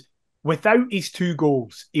 because without his 2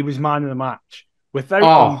 goals, he was man of the match.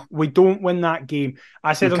 Without him, we don't win that game.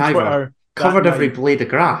 I said on Twitter... Covered every blade of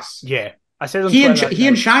grass. Yeah. I said on Twitter Twitter... He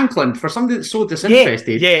and Shanklin, for somebody that's so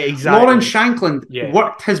disinterested... Yeah, exactly. Lawrence Shanklin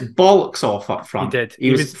worked his bollocks off up front. He did.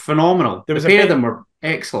 He was phenomenal. The pair of them were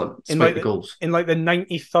excellent, despite the goals. In like the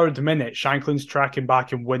 93rd minute, Shanklin's tracking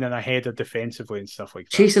back and winning a header defensively and stuff like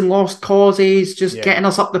that. Chasing lost causes, just getting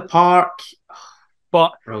us up the park.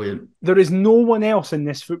 But brilliant. There is no one else in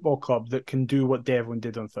this football club that can do what Devlin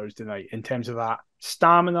did on Thursday night in terms of that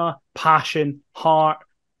stamina, passion, heart,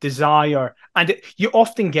 desire. And you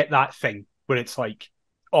often get that thing where it's like,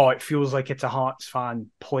 it feels like it's a Hearts fan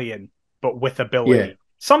playing, but with ability. Yeah.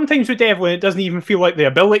 Sometimes with Devlin, it doesn't even feel like the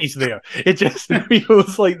ability's there. It just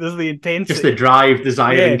feels like there's the intensity. Just the drive,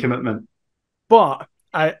 desire, and commitment. But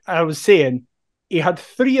I was saying, he had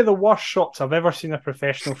 3 of the worst shots I've ever seen a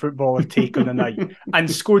professional footballer take on a night,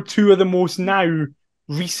 and scored 2 of the most now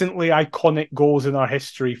recently iconic goals in our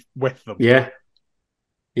history with them. Yeah.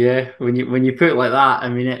 When you put it like that, I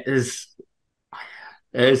mean, it is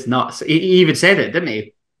nuts. He even said it, didn't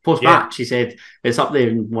he? Post match, he said it's up there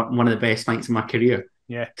in one of the best nights of my career.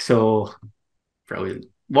 Yeah. So brilliant.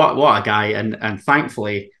 What a guy, and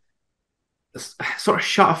thankfully, sort of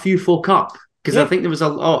shut a few folk up, because I think there was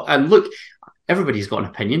and look. Everybody's got an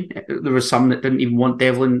opinion. There were some that didn't even want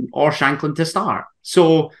Devlin or Shanklin to start.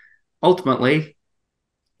 So ultimately,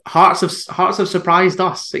 Hearts have surprised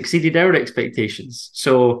us, exceeded our expectations.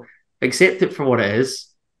 So accept it for what it is,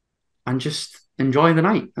 and just enjoy the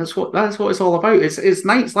night. That's what it's all about. It's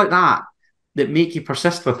nights like that make you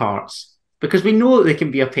persist with Hearts, because we know that they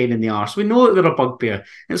can be a pain in the arse. We know that they're a bugbear.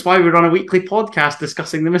 That's why we run a weekly podcast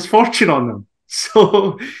discussing the misfortune on them.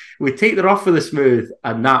 So we take the rough with the smooth,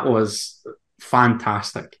 and that was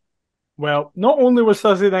fantastic. Well, not only was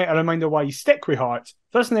Thursday night a reminder why you stick with Hearts,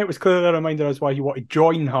 Thursday night was clearly a reminder as why you want to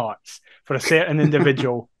join Hearts for a certain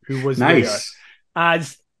individual who was there.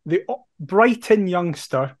 As the Brighton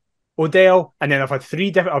youngster, Odell, and then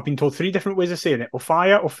I've been told 3 different ways of saying it: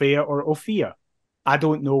 Ofaya, Ofea, or Ophia. I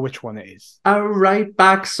don't know which one it is. A right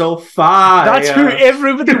back Sophia. That's who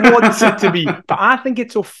everybody wants it to be. But I think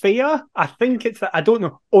it's Ophea. I think it's that. I don't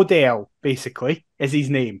know. Odell, basically, is his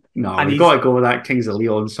name. No, and we've got to go with that Kings of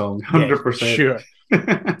Leon song, 100%.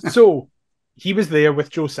 Yeah, sure. So he was there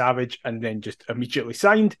with Joe Savage and then just immediately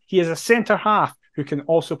signed. He is a centre half who can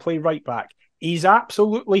also play right back. He's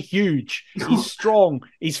absolutely huge. He's strong.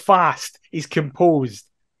 He's fast. He's composed.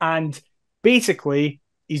 And basically,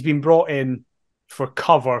 he's been brought in for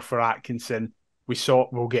cover for Atkinson.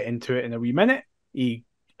 We'll get into it in a wee minute. He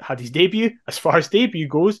had his debut. As far as debut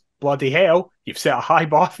goes, bloody hell, you've set a high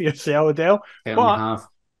bar for yourself, Adele. But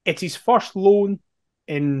it's his first loan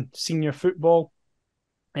in senior football.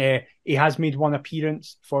 He has made one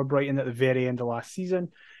appearance for Brighton at the very end of last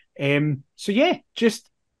season. So yeah, just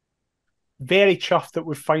very chuffed that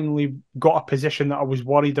we've finally got a position that I was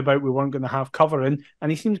worried about we weren't going to have cover in,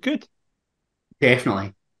 and he seems good.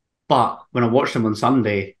 Definitely. But when I watched him on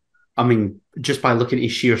Sunday, I mean, just by looking at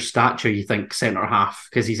his sheer stature, you think centre half,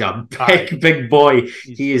 because he's a big boy.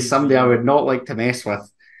 He is somebody I would not like to mess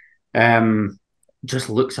with. Just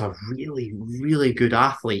looks a really, really good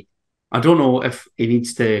athlete. I don't know if he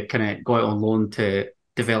needs to kind of go out on loan to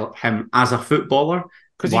develop him as a footballer.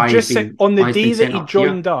 Because he just said on the day that he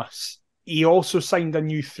joined us, he also signed a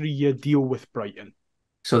new 3-year deal with Brighton.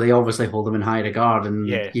 So they obviously hold him in high regard, and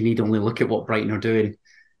you need only look at what Brighton are doing.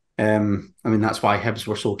 I mean, that's why Hibs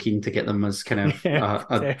were so keen to get them as kind of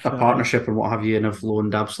a partnership and what have you, and have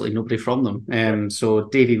loaned absolutely nobody from them. So,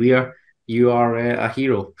 Davy Weir, you are a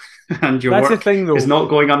hero, and your work is not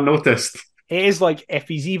going unnoticed. It is like, if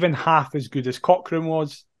he's even half as good as Cochrane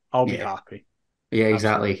was, I'll be happy. Yeah,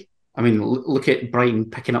 exactly. I mean, look at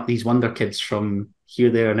Brighton picking up these wonder kids from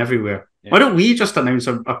here, there, and everywhere. Yeah. Why don't we just announce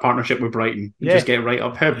a partnership with Brighton and just get right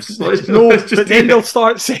up Hibs? But then they'll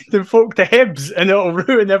start sending folk to Hibs and it'll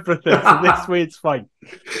ruin everything. So this way it's fine.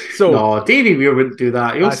 So no, Davy Weir wouldn't do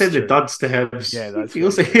that. He'll send the duds to Hibs. Yeah, that's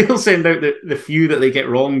he'll send out the few that they get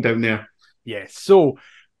wrong down there. Yeah. So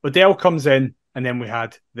Odell comes in, and then we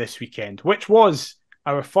had this weekend, which was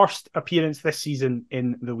our first appearance this season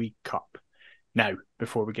in the League Cup. Now,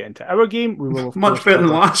 before we get into our game, we will much better than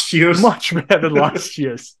last year's. Much better than last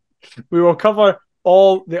year's. We will cover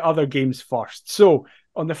all the other games first. So,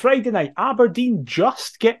 on the Friday night, Aberdeen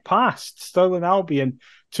just get past Stirling Albion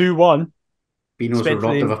 2-1. Beanos were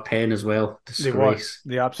robbed of a pen as well. Disgrace.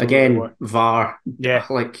 They absolutely were. VAR. Yeah.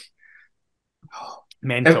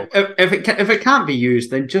 Mental. If it can't be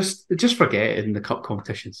used, then just forget it in the cup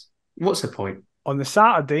competitions. What's the point? On the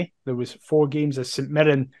Saturday, there was 4 games as St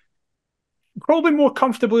Mirren, probably more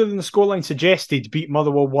comfortably than the scoreline suggested, beat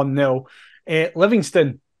Motherwell 1-0.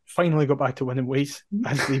 Livingston finally got back to winning ways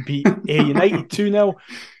as they beat Ayr United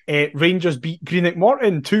 2-0. Rangers beat Greenock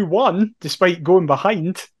Morton 2-1 despite going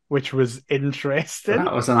behind, which was interesting.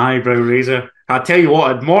 That was an eyebrow raiser. I tell you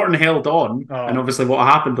what, had Morton held on, and obviously what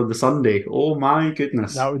happened on the Sunday, oh my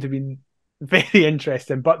goodness. That would have been very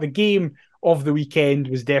interesting. But the game of the weekend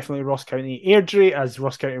was definitely Ross County Airdrie, as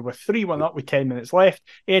Ross County were 3-1 up with 10 minutes left.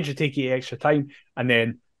 Airdrie take it extra time, and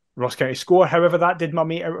then Ross County score. However, that did my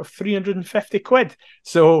mate out of 350 quid.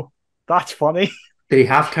 So that's funny. Did he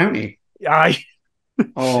have County? Aye.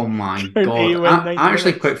 Oh my God. I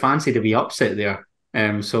actually quite fancy to be upset there.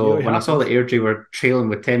 So really when I saw that Airdrie were trailing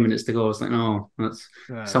with 10 minutes to go, I was like, no, that's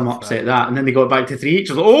some upset that. And then they got back to 3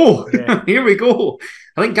 each. I was like, oh, here we go.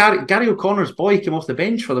 I think Gary O'Connor's boy came off the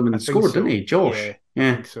bench for them and scored, didn't he? Josh.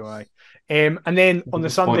 Yeah. I think so, aye. And then on the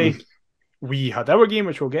Sunday, we had our game,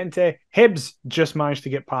 which we'll get into. Hibs just managed to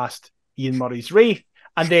get past Ian Murray's Wraith.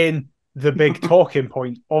 And then the big talking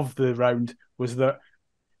point of the round was that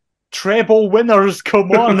treble winners,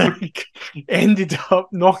 come on, ended up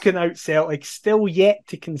knocking out Celtic, still yet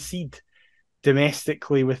to concede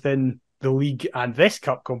domestically within the league and this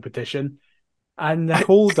cup competition. And the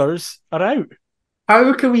holders are out.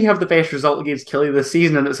 How can we have the best result against Killie this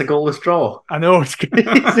season and it's a goalless draw? I know, it's crazy.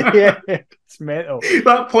 Yeah, it's mental.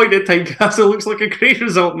 That point at Tynecastle looks like a great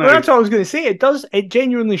result now. Well, that's what I was going to say. It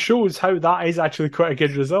genuinely shows how that is actually quite a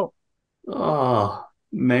good result. Oh,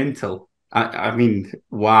 mental. I mean,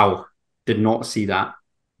 wow. Did not see that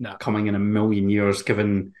coming in a million years,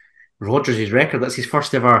 given Rodgers' record. That's his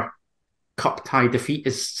first ever cup tie defeat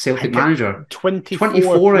as Celtic manager.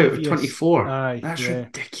 24 out of 24. Aye, that's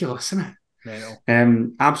ridiculous, isn't it?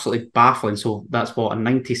 No. Absolutely baffling. So that's what, a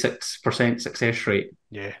 96% success rate.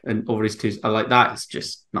 Yeah. And over his 2. I like that. It's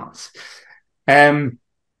just nuts. In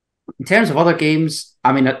terms of other games,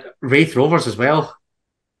 I mean, Wraith Rovers as well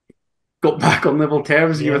got back on level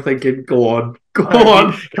terms. And you were thinking, go on. Come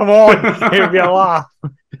on, it'll be a laugh.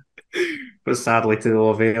 But sadly, to no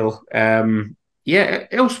avail.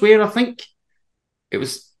 Elsewhere, I think it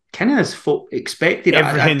was kind of as folk expected.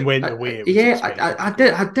 Everything went the way it was expected.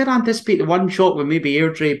 I did anticipate the one shot with maybe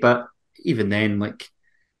Airdrie, but even then, like,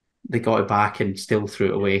 they got it back and still threw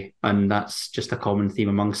it away. And that's just a common theme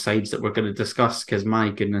amongst sides that we're going to discuss, because my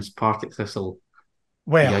goodness, Partick Thistle.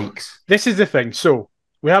 Well, yikes. This is the thing. So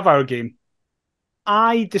we have our game.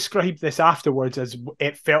 I described this afterwards as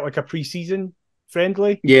it felt like a pre-season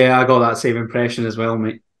friendly. Yeah, I got that same impression as well,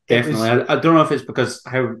 mate. Definitely. I don't know if it's because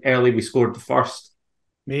how early we scored the first.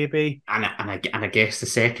 Maybe. And I guess the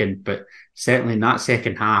second, but certainly in that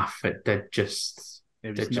second half, it did just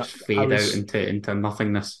fade out into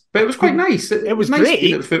nothingness. But it was quite nice. It was nice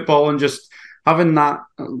being at the football and just having that,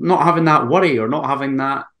 not having that worry or not having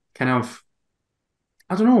that kind of,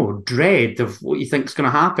 I don't know, dread of what you think is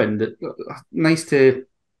going to happen. Nice to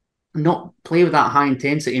not play with that high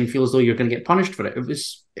intensity and feel as though you're going to get punished for it.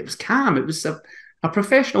 It was calm. It was a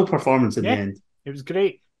professional performance in the end. It was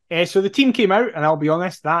great. So the team came out, and I'll be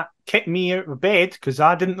honest, that kicked me out of bed because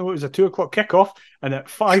I didn't know it was a 2:00 kickoff. And at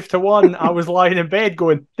 5-1, I was lying in bed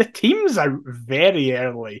going, the team's out very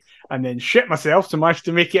early, and then shit myself to manage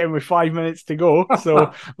to make it in with 5 minutes to go.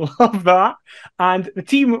 So love that. And the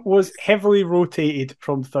team was heavily rotated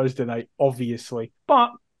from Thursday night, obviously,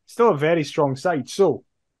 but still a very strong side. So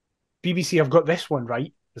BBC have got this one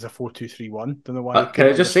right. As a 4-2-3-1. Don't know why. Can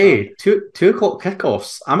I just say, 2:00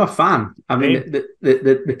 kickoffs? I'm a fan. I mean,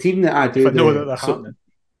 the team that I do,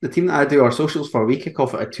 the team that I do our socials for, we kick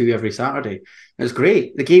off at 2 every Saturday. It's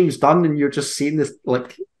great. The game's done, and you're just seeing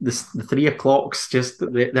the 3 o'clocks, just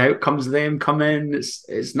the outcomes of them come in.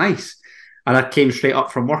 It's nice. And I came straight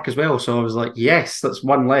up from work as well, so I was like, yes, that's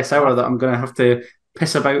one less hour that I'm going to have to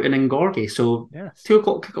piss about in Engorgy. So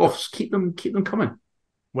 2:00 kickoffs, keep them coming.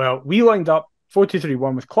 Well, we lined up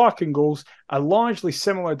 4-2-3-1 with Clark in goals, a largely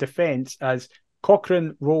similar defence as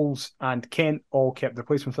Cochrane, Rolls and Kent all kept their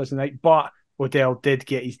place on Thursday night, but Odell did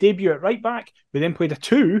get his debut at right back. We then played a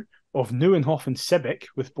 2 of Neuenhoff and Sibic,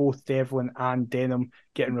 with both Devlin and Denham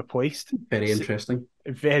getting replaced. Very interesting.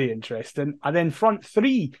 Very interesting. And then front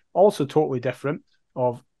 3, also totally different,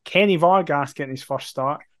 of Kenny Vargas getting his first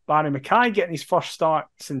start, Barry Mackay getting his first start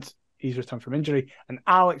since he's returned from injury, and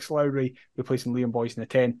Alex Lowry replacing Liam Boyce in the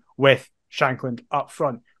 10 with Shankland up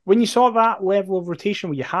front. When you saw that level of rotation,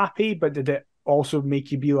 were you happy? But did it also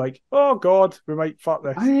make you be like, oh God, we might fuck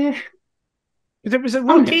this? Because it was a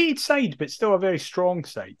rotated side, but still a very strong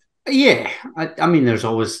side. Yeah. I mean, there's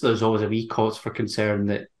always a wee cause for concern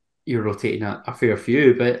that you're rotating a fair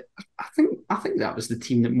few, but I think that was the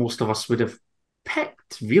team that most of us would have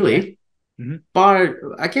picked, really. Yeah. Mm-hmm. But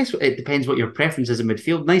I guess it depends what your preference is in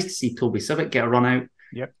midfield. Nice to see Toby Sibic get a run out.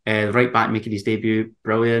 Yep. The right back making his debut,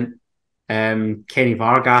 brilliant. Kenny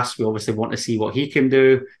Vargas, we obviously want to see what he can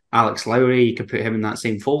do. Alex Lowry, you could put him in that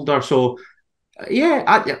same folder. So,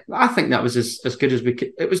 I think that was as good as we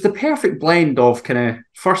could. It was the perfect blend of kind of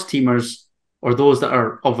first teamers, or those that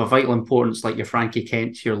are of a vital importance, like your Frankie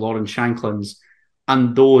Kent, your Lauren Shanklins,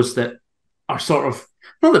 and those that are sort of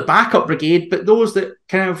not the backup brigade, but those that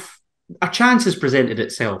kind of a chance has presented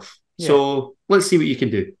itself. Yeah. So let's see what you can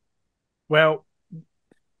do. Well,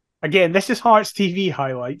 again, this is Hearts TV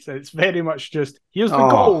highlights. It's very much just, here's the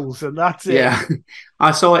goals, and that's it. Yeah,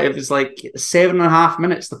 I saw it. It was like 7.5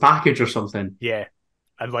 minutes, the package or something. Yeah,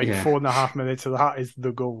 and 4.5 minutes of that is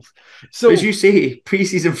the goals. So, as you say,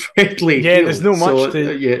 pre-season friendly. Yeah, field. There's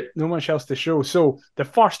no much else to show. So the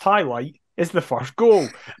first highlight is the first goal.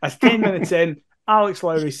 As 10 minutes in, Alex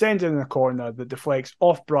Lowry sends in a corner that deflects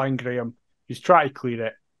off Brian Graham, who's trying to clear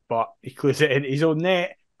it, but he clears it into his own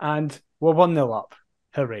net, and we're 1-0 up.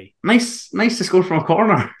 Hooray. Nice to score from a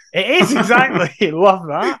corner. It is, exactly. Love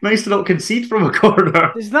that. Nice to not concede from a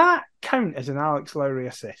corner. Does that count as an Alex Lowry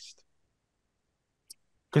assist?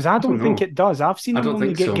 Because I don't think it does. I've seen him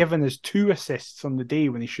only get given as 2 assists on the day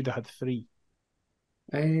when he should have had 3.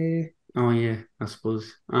 I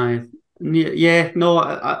suppose. I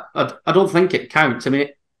don't think it counts. I mean,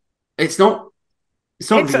 it's not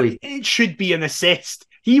really. It should be an assist.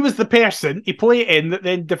 He was the person, he play it in, that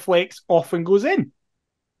then deflects off and goes in.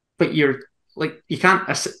 But you're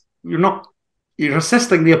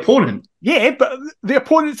assisting the opponent. Yeah, but the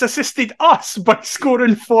opponent's assisted us by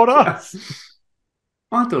scoring for us.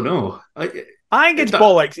 I don't know. I think it's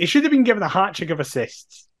bollocks. He should have been given a hat-trick of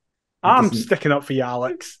assists. I'm sticking up for you,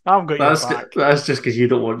 Alex. I've got your back. That's just because you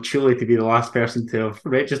don't want Chile to be the last person to have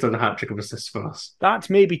registered a hat-trick of assists for us. That's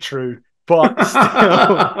maybe true, but still,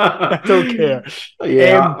 I don't care.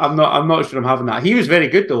 Yeah, I'm not sure I'm having that. He was very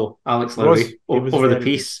good though, Alex Lowry, over the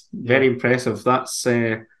piece. Very impressive. That's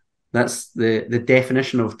the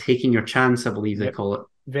definition of taking your chance, I believe they call it.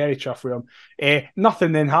 Very chuffed with him.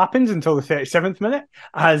 Nothing then happens until the 37th minute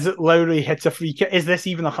as Lowry hits a free kick. Is this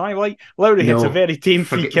even a highlight? Lowry hits a very tame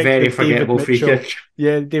free kick. Very forgettable free kick.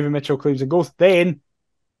 Yeah, David Mitchell claims and goes. Then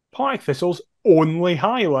Partick Thistle's only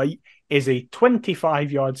highlight is a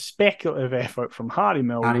 25-yard speculative effort from Harry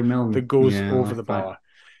Milne that goes over the bar.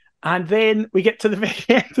 And then we get to the very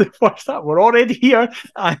end of the first half. We're already here.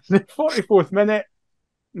 And the 44th minute,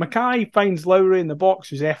 Mackay finds Lowry in the box,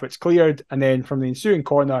 whose effort's cleared. And then from the ensuing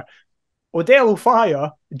corner, Odell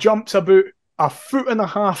Ofaya jumps about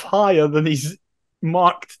 1.5 feet higher than his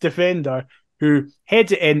marked defender, who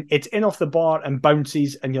heads it in. It's in off the bar and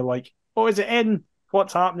bounces. And you're like, oh, is it in?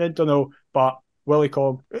 What's happening? Don't know. But Willie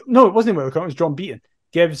Collum, no, it wasn't Willie Collum, it was John Beaton,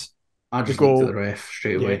 gives the goal. To the ref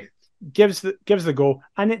straight away. Gives the goal.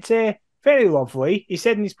 And it's very lovely. He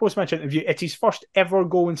said in his post-match interview, it's his first ever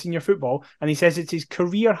goal in senior football. And he says it's his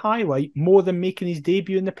career highlight more than making his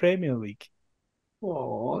debut in the Premier League.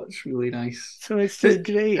 Oh, that's really nice. So it's just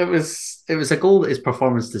great. It was a goal that his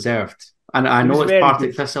performance deserved. And I know it's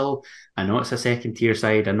Partick Thistle. I know it's a second tier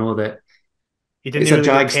side. I know that it's a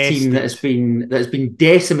Jags team that has been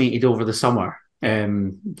decimated over the summer,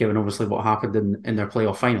 given obviously what happened in their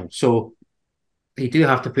playoff final. So you do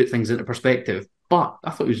have to put things into perspective. But I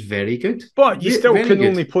thought it was very good. But you still can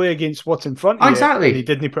only play against what's in front of you. Exactly. And he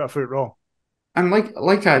didn't put a foot wrong. And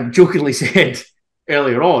like I jokingly said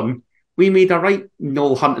earlier on, we made a right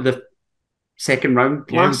null hunt of the second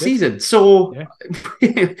round last season. So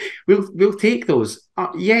we'll take those.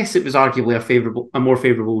 Yes, it was arguably a more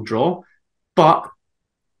favourable draw. But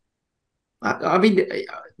I mean,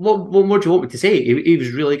 what more do you want me to say? He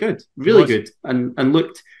was really good, really good, and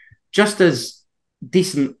looked just as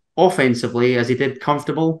decent offensively as he did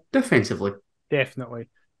comfortable defensively. Definitely.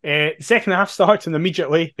 Second half starts and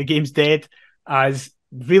immediately the game's dead as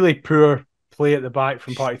really poor play at the back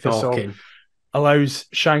from Partick Thistle allows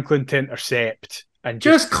Shanklin to intercept. And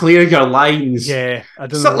just clear your lines. Yeah, I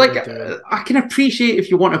don't know. I can appreciate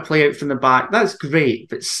if you want to play out from the back. That's great,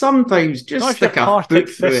 but sometimes just stick a Partick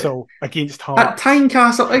Thistle against Hearts at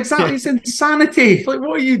Tynecastle. Exactly, it's insanity. Like,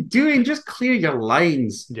 what are you doing? Just clear your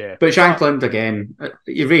lines. Yeah, but Shanklin again,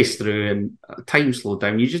 he raced through and time slowed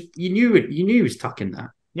down. You knew he was tucking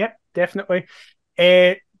that. Yep, definitely.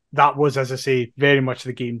 That was, as I say, very much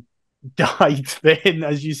the game died. Then,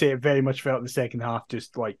 as you say, it very much felt in the second half,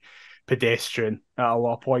 just like pedestrian at a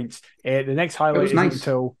lot of points. The next highlight isn't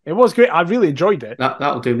until it was great. I really enjoyed it.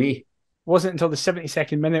 That'll do me. Wasn't until the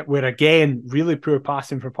 72nd minute where again really poor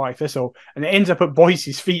passing for Partick Thistle, and it ends up at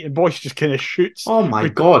Boyce's feet, and Boyce just kind of shoots. Oh my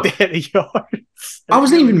god! 30 yards. I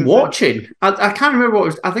wasn't even watching. I can't remember what it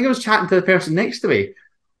was. I think I was chatting to the person next to me.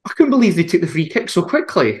 I couldn't believe they took the free kick so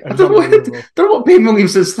quickly. I don't know what Ben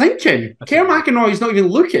Williamson's thinking. Kerr McInroy's not even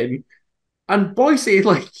looking. And Boyce,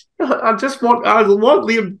 like, I want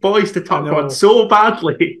Liam Boyce to tuck one so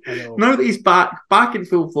badly. Now that he's back in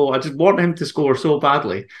full flow, I just want him to score so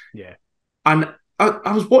badly. Yeah. And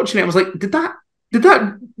I was watching it. I was like, did that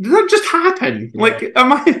just happen? Yeah. Like,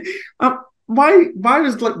 why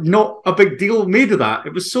was like not a big deal made of that?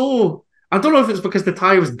 It was so. I don't know if it's because the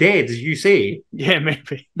tie was dead, as you say. Yeah,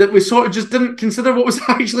 maybe. That we sort of just didn't consider what was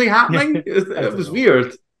actually happening. It was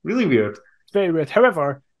weird, really weird. It's very weird.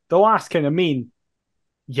 However, the last kind of main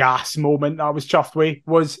yas moment that I was chuffed with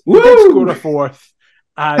was we did score a fourth.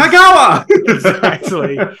 Tagawa!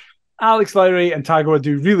 Exactly. Alex Lowry and Tagawa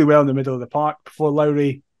do really well in the middle of the park before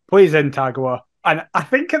Lowry plays in Tagawa. And I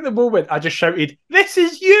think at the moment I just shouted, "This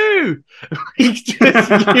is you!" You've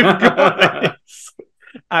got this.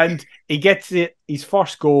 And he gets it, his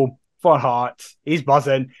first goal for Hearts. He's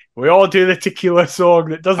buzzing. We all do the tequila song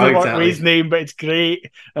that doesn't work with his name, but it's great.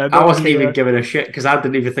 I wasn't even giving a shit because I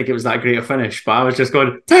didn't even think it was that great a finish, but I was just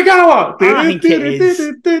going, Tagawa! I think it is.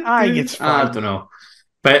 I think it's fun. I don't know.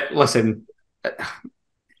 But listen,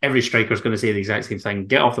 every striker's going to say the exact same thing.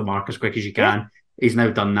 Get off the mark as quick as you can. Yeah. He's now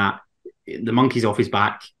done that. The monkey's off his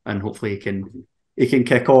back, and hopefully he can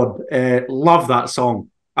kick on. Love that song.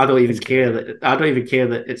 I don't even care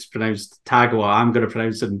that it's pronounced Tagawa. I'm going to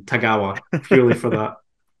pronounce him Tagawa purely for that.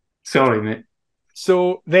 Sorry, mate.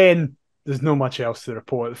 So then there's no much else to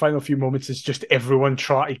report. The final few moments is just everyone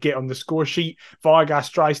trying to get on the score sheet. Vargas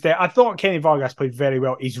tries to. I thought Kenny Vargas played very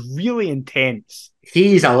well. He's really intense.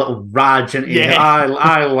 He's a little rage, isn't he? Yeah.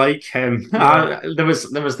 I like him. Yeah. There was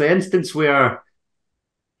the instance where.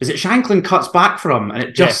 Is it Shanklin cuts back for him and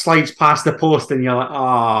it just slides past the post and you're like,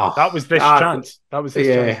 oh. That was this chance. That was this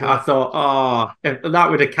chance. Yeah, I thought, that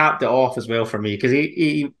would have capped it off as well for me because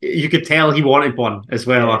you could tell he wanted one as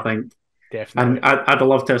well, I think. Definitely. And I'd have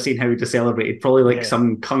loved to have seen how he'd have celebrated. Probably like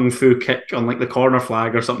some kung fu kick on like the corner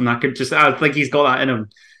flag or something. I think he's got that in him.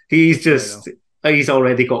 He's just, He's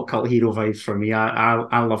already got cult hero vibes from me.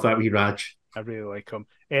 I love that wee Raj. I really like him.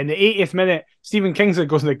 In the 80th minute, Stephen Kingsley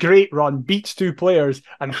goes on a great run, beats 2 players,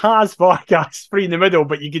 and has Vargas free in the middle,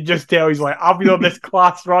 but you can just tell he's like, I've been on this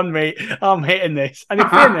class run, mate. I'm hitting this. And in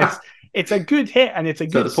fairness, it's a good hit, and it's a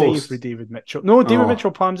good save for David Mitchell. No, David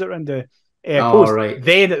Mitchell palms it around the post. Right.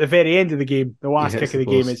 Then, at the very end of the game, the last kick of the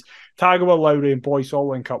game is Tagovailoa, Lowry, and Boyce all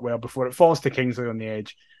link up well before it falls to Kingsley on the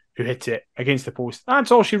edge, who hits it against the post.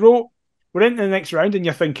 That's all she wrote. We're into the next round, and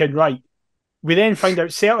you're thinking, right. We then find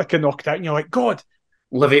out Celtic are knocked out, and you're like, God.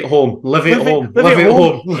 Live it home.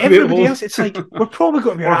 Everybody else, it's like, we're probably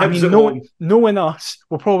going to be right. I mean, knowing us,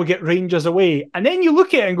 we'll probably get Rangers away. And then you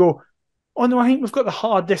look at it and go, oh no, I think we've got the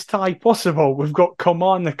hardest tie possible. We've got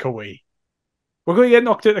Kilmarnock away. We're going to get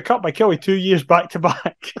knocked out of the cup by Kelly 2 years back to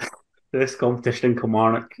back. This competition in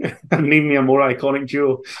Kilmarnock. Name me a more iconic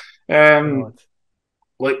duo.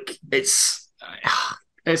 Like, it's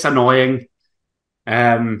annoying.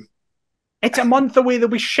 It's a month away. They'll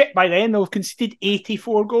be shit by then. They'll have conceded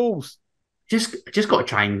 84 goals. Just got to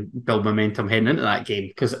try and build momentum heading into that game,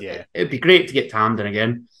 because it'd be great to get to Hampden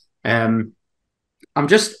again. I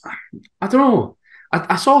don't know.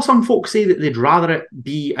 I saw some folks say that they'd rather it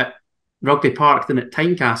be at Rugby Park than at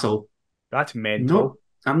Tynecastle. That's mental.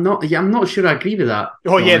 I'm not sure I agree with that.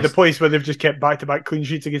 Oh yeah, the place where they've just kept back-to-back clean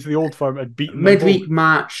sheets against the Old Firm and beaten midweek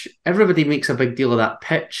match. Everybody makes a big deal of that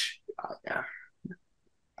pitch.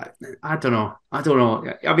 I don't know. I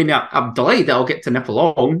mean, I'm delighted that I'll get to nip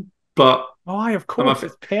along, but of course,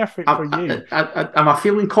 it's perfect for you. Am I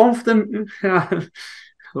feeling confident?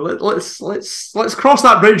 Let's cross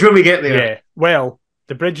that bridge when we get there. Yeah. Well,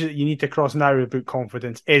 the bridge that you need to cross now about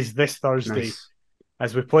confidence is this Thursday,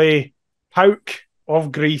 as we play POAK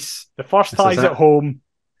of Greece. The first tie's at home.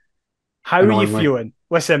 How are you feeling?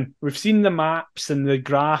 Listen, we've seen the maps and the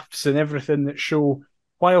graphs and everything that show,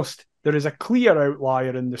 whilst there is a clear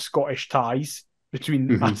outlier in the Scottish ties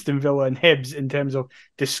between Aston Villa and Hibs in terms of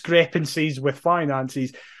discrepancies with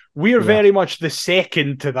finances, we're very much the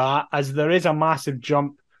second to that, as there is a massive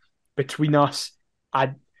jump between us.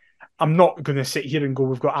 I'm not going to sit here and go,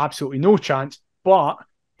 we've got absolutely no chance, but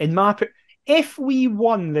in my if we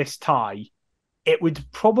won this tie, it would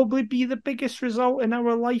probably be the biggest result in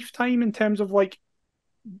our lifetime in terms of like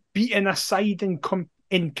beating a side in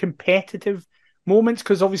competitive moments,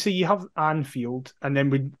 because obviously you have Anfield, and then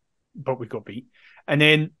we got beat, and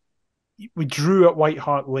then we drew at White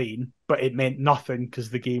Hart Lane, but it meant nothing because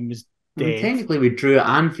the game was dead. I mean, technically, we drew at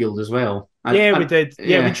Anfield as well. We did.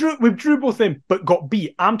 Yeah, we drew both in, but got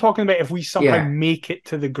beat. I'm talking about if we somehow make it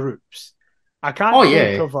to the groups. I can't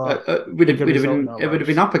think of it would have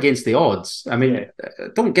been up against the odds. I mean,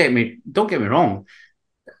 don't get me wrong.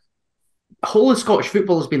 Whole of Scottish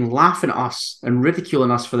football has been laughing at us and ridiculing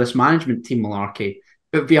us for this management team malarkey.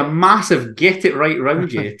 It would be a massive get it right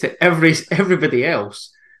round you to everybody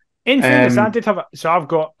else. In fairness, I did have so I've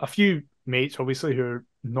got a few mates, obviously, who are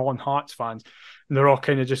non-Hearts fans, and they're all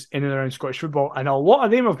kind of just in and around Scottish football. And a lot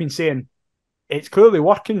of them have been saying it's clearly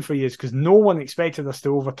working for you, because no one expected us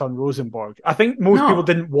to overturn Rosenborg. I think most people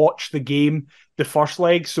didn't watch the game, the first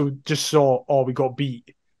leg, so just saw, we got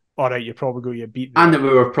beat. All right, you're probably going to get beat there. And that we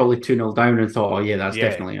were probably 2-0 down and thought, that's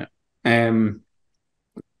definitely it. Do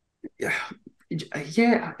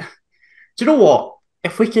you know what?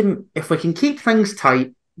 If we can keep things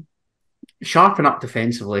tight, sharpen up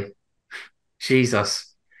defensively,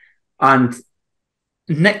 Jesus, and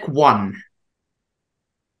nick 1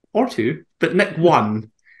 or 2, but nick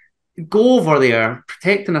 1, go over there,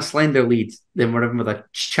 protecting a slender lead, then we're in with a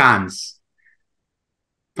chance.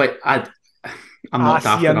 But I'm not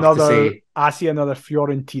daft enough to say. I see another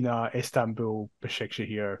Fiorentina, Istanbul,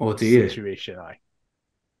 Besiktas situation.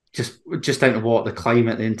 Just down to what? The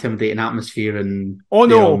climate, the intimidating atmosphere, and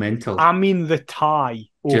mental. I mean the tie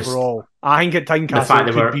overall. I think at Tynecastle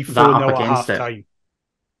it could be 4-0 at half time.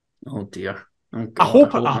 Oh dear. Oh,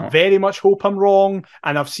 God, I very much hope I'm wrong,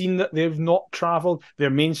 and I've seen that they've not travelled. Their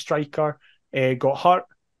main striker got hurt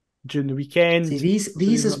during the weekend. See,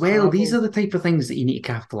 these as well. Traveled. These are the type of things that you need to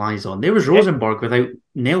capitalise on. There was Rosenborg without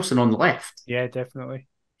Nelson on the left. Yeah, definitely.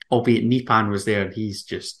 Albeit Nipan was there, and he's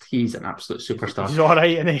an absolute superstar. He's all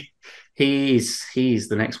right, isn't he? He's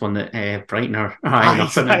the next one that Brighton are.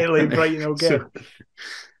 Exactly, Brighton will get.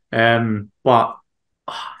 But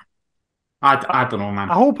I don't know, man.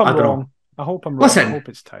 I hope I'm wrong. I hope I'm wrong. Listen, I hope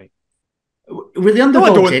it's tight. We're the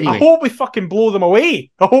underdogs anyway. I hope we fucking blow them away.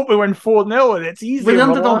 I hope we win 4-0 and it's easy. We're the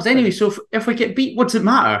underdogs anyway, so if we get beat, what does it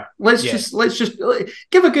matter? Let's just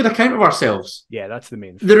give a good account of ourselves. Yeah, that's the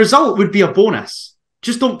main thing. The result would be a bonus.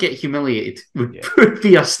 Just don't get humiliated. Would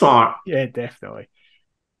be a start. Yeah, definitely.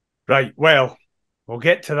 Right, well, we'll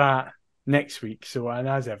get to that next week. So, and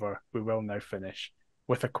as ever, we will now finish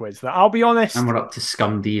with a quiz that I'll be honest. And we're up to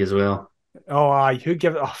Scum D as well. Oh, aye. Who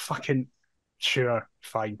give it? Oh, fucking. Sure,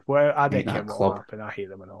 fine. Well, I didn't care what will happen. I hate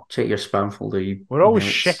them and all. Check your spam folder. We're always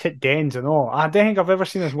shit at Dens and all. I don't think I've ever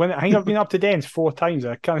seen us win it. I think I've been up to Dens 4 times.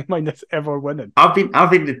 I can't mind us ever winning. I've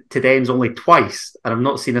been to Dens only twice, and I've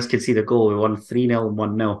not seen us concede a goal. We won 3-0 and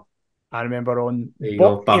 1-0. I remember on. There you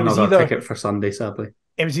go. But I've not got a ticket for Sunday, sadly.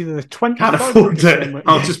 It was either the 23rd. Can't afford it.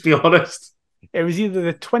 I'll just be honest. It was either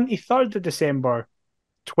the 23rd of December,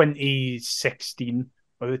 2016.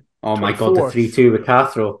 Oh my God, the 3-2 with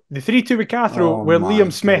Cathro. The 3-2 with Cathro, where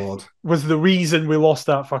Liam Smith was the reason we lost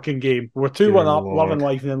that fucking game. We're 2-1 up, loving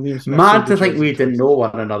life, and then Liam Smith. Mad to think we didn't know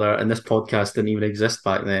one another, and this podcast didn't even exist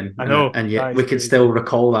back then. I know. And yet we could still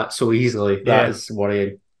recall that so easily. That is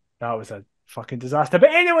worrying. That was a fucking disaster.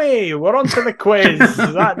 But anyway, we're on to the quiz.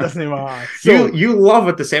 That doesn't matter. So, you love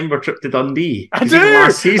a December trip to Dundee. I do.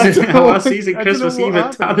 Last season, Christmas Eve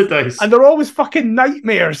at Tannadice. And they're always fucking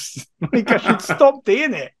nightmares. Like, I should stop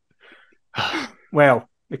doing it. Well,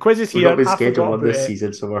 the quiz is here. We've not been scheduled on this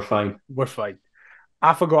season, so we're fine. We're fine.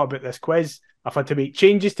 I forgot about this quiz. I've had to make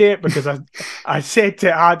changes to it because I said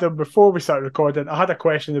to Adam before we started recording, I had a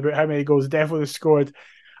question about how many goals Devlin has scored.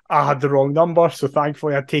 I had the wrong number, so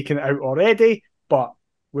thankfully I'd taken it out already. But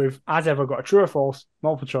we've, as ever, got a true or false,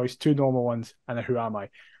 multiple choice, 2 normal ones, and a who am I.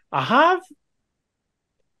 I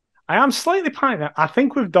am slightly panicked. I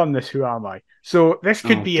think we've done this who am I. So this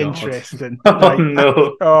could be interesting. Oh,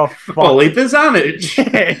 no. Oh, fuck. Ollie Bizanich.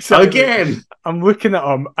 Exactly. Again. I'm looking at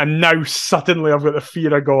him, and now suddenly I've got the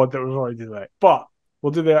fear of God that we've already done it. But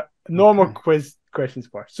we'll do the normal quiz questions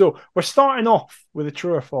first. So we're starting off with a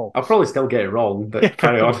true or false. I'll probably still get it wrong, but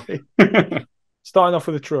carry on. Starting off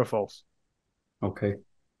with a true or false. Okay.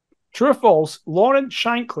 True or false, Lawrence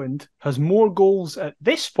Shankland has more goals at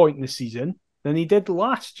this point in the season than he did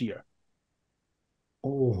last year.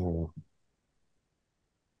 Oh,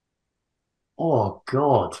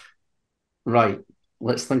 God. Right,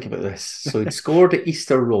 let's think about this. So he'd scored at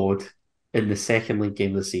Easter Road in the second league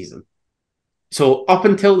game of the season. So up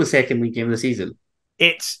until the second league game of the season?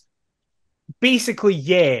 It's basically,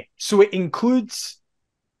 yeah. So it includes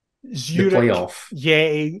Zurich. The playoff. Yeah,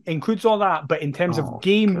 it includes all that. But in terms of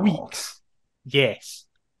game weeks, yes.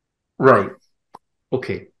 Right.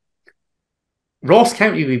 Okay. Ross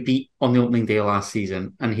County we beat on the opening day last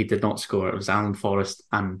season, and he did not score. It was Alan Forrest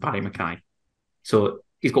and Barry Mackay. So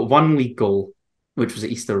he's got 1 league goal, which was at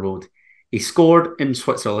Easter Road. He scored in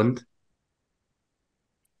Switzerland.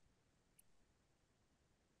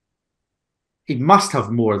 He must have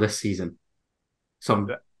more this season. So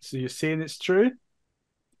you're saying it's true?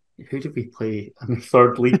 Who did we play in the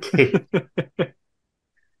third league game?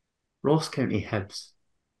 Ross County Hibs.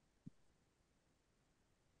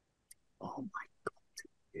 Oh my God.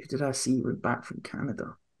 Who did I see went back from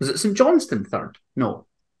Canada? Was it St Johnstone third? No.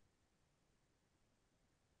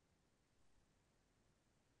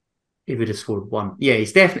 He would have scored 1. Yeah,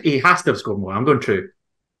 he has to have scored more. I'm going true.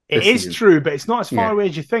 It is true, but it's not as far away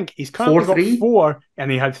as you think. He's currently got 4,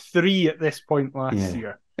 and he had 3 at this point last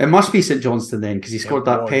year. It must be St Johnstone then, because he scored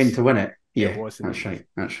that pen to win it. Yeah, it was, that's right.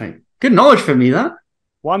 That's right. Good knowledge for me, that.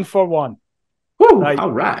 1 for 1. Woo, right.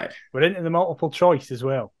 All right. We're into the multiple choice as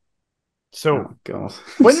well. So, oh God,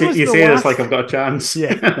 you say this like I've got a chance.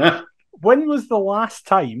 Yeah. When was the last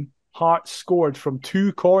time Hearts scored from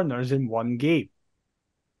 2 corners in 1 game?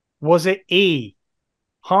 Was it A,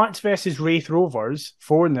 Hearts versus Raith Rovers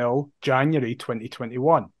 4-0 January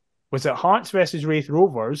 2021? Was it Hearts versus Raith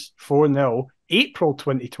Rovers 4-0 April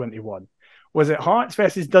 2021? Was it Hearts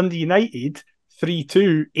versus Dundee United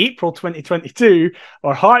 3-2 April 2022?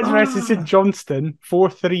 Or Hearts versus St Johnstone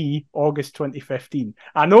 4-3 August 2015?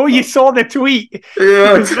 I know you saw the tweet.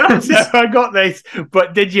 Yeah, that's how I got this.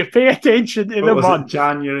 But did you pay attention to the month?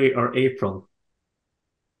 January or April?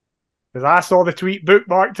 Because I saw the tweet,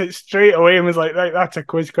 bookmarked it straight away, and was like, right, that's a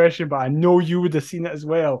quiz question, but I know you would have seen it as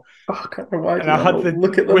well. Oh, I can't remember why. And I had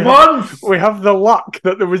look at the month. We have the luck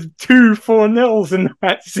that there was 2 4-0s in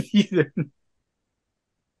that season.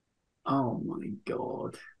 Oh my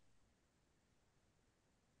God.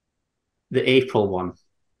 The April one.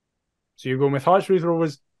 So you're going with Hearts Raith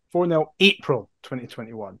Rovers 4-0 April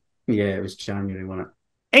 2021. Yeah, it was January, wasn't it?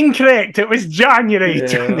 Incorrect. It was January.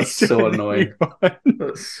 Yeah, that's so annoying.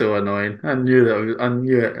 That's so annoying. I knew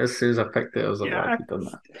it as soon as I picked it. I was like, why have you done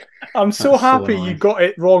that? I'm so happy you got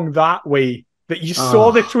it wrong that way that you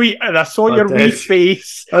saw the tweet and I saw your wee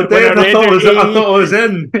face. I did. I thought I was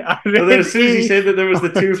in. And then as soon as he said that there was the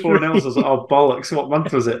 2-4 nils, I was like, oh, bollocks. What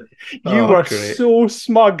month was it? You were great. So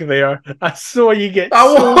smug there. I saw you get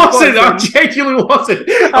I wasn't. I genuinely wasn't.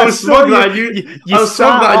 I was smug that I knew. I was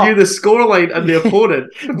smug that I knew the scoreline and the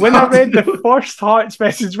opponent. When I read the first Hearts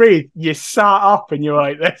versus Wraith, you sat up and you were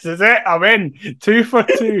like, this is it. I'm in. 2 for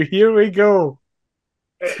 2. Here we go.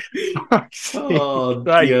 Oh,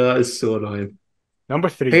 right. Yeah, that is so annoying. Number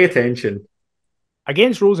 3. Pay attention.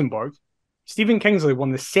 Against Rosenborg, Stephen Kingsley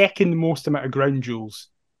won the second most amount of ground duels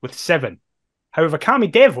with 7. However,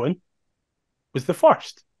 Cammy Devlin was the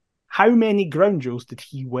first. How many ground duels did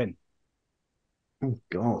he win? Oh,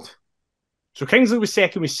 God. So Kingsley was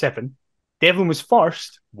second with 7. Devlin was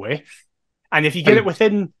first with... And if you get it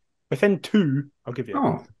within 2, I'll give you it.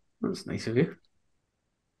 Oh, that's nice of you.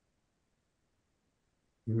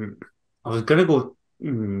 I was gonna go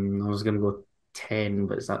 10,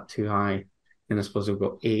 but is that too high? And I suppose we'll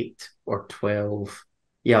go 8 or 12.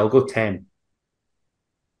 Yeah, I'll go 10.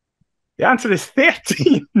 The answer is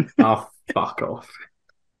 13. Oh, fuck off.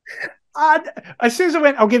 And as soon as I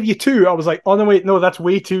went, I'll give you 2, I was like, oh no, wait, no, that's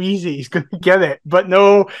way too easy. He's going to get it. But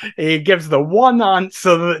no, he gives the one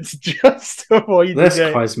answer that's just avoiding this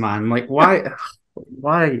quiz, man. Like, why?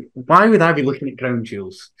 Why would I be looking at ground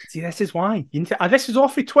duels? See, this is why. This is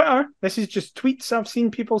off of Twitter. This is just tweets I've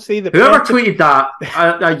seen people say that... Whoever tweeted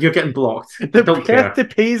that, you're getting blocked. Don't care.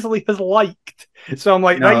 Perth Paisley has liked. So I'm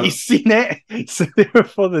like, no. Right, he's seen it. So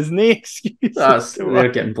therefore, there's no excuse.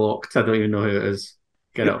 They're getting blocked. I don't even know who it is.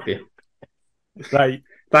 Get it up here. Right.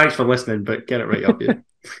 Thanks for listening, but get it right up here.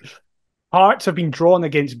 Hearts have been drawn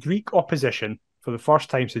against Greek opposition for the first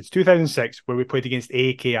time since 2006, where we played against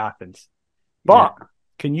AEK Athens. But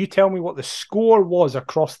can you tell me what the score was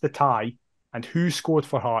across the tie and who scored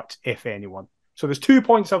for Hearts, if anyone? So there's 2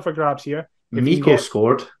 points up for grabs here. Miko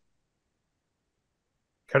scored.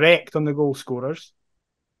 Correct on the goal scorers.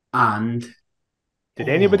 And did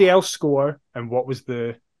anybody else score? And what was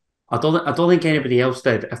the... I don't think anybody else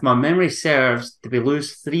did. If my memory serves, did we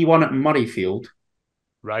lose 3-1 at Murrayfield?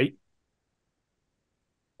 Right.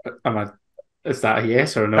 Is that a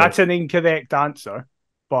yes or no? That's an incorrect answer.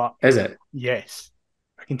 But is it? Yes.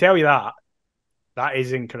 I can tell you that. That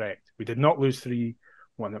is incorrect. We did not lose 3-1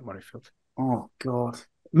 at Murrayfield. Oh, God.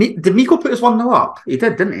 Did Miko put us 1-0 up? He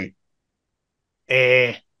did, didn't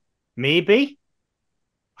he? Maybe.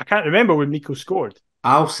 I can't remember when Miko scored.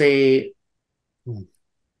 I'll say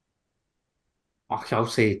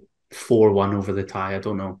 4-1 over the tie. I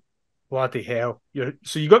don't know. Bloody hell.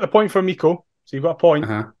 So you got the point for Miko. So you got a point.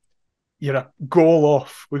 You're a goal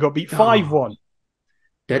off. We got beat 5-1.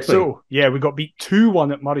 Did we? So, yeah, we got beat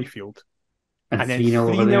 2-1 at Murrayfield. And then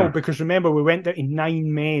 3-0 because remember, we went down to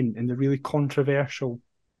 9 men in the really controversial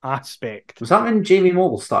aspect. Was that when Jamie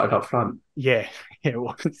Mobile started up front? Yeah, it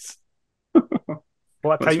was.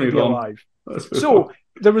 What a time to be alive. So,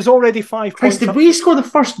 there was already 5 points. Did we score the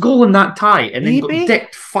first goal in that tie and then got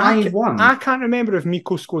dicked 5-1? I can't remember if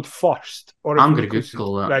Miko scored first. Or if I'm going to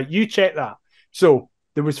Google that. Right, you check that. So,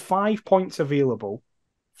 there was 5 points available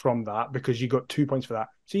from that because you got 2 points for that.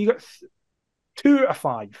 So you got 2 out of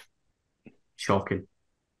 5. Shocking.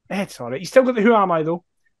 It's all right. You still got the Who Am I, though,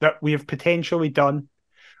 that we have potentially done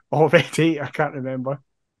already. I can't remember.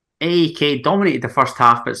 AEK dominated the first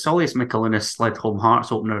half, but Solius McAllinis slid home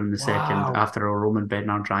Hearts opener in the second after a Roman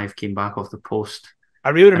Bednar drive came back off the post. I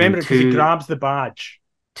really remember it because he grabs the badge.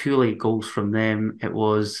 2 late goals from them. It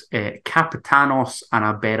was Capitanos and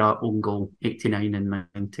a Berra own goal, 89 and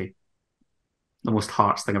 90. The most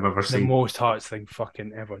Hearts thing I've ever seen. The most Hearts thing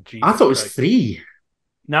fucking ever. Jesus I thought it was 3.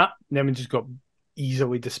 Nah, then we just got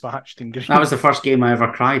easily dispatched in green. That was the first game I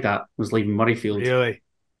ever cried at, was leaving Murrayfield. Really?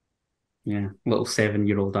 Yeah, little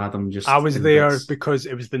 7-year-old Adam just... I was there because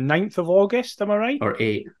it was the 9th of August, am I right? Or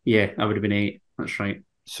 8. Yeah, I would have been 8. That's right.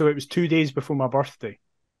 So it was 2 days before my birthday.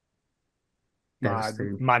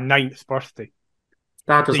 My 9th birthday.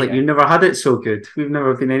 Dad was like, you've never had it so good. We've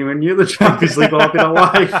never been anywhere near the Champions League while I've been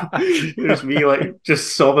alive. There's me like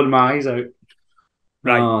just sobbing my eyes out.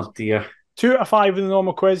 Right. Oh dear. 2 out of 5 in the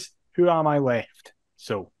normal quiz. Who am I left?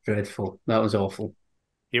 So dreadful. That was awful.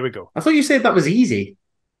 Here we go. I thought you said that was easy.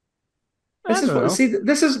 This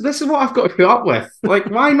is what I've got to put up with. Like,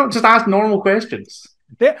 why not just ask normal questions?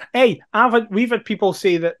 Hey, we've had people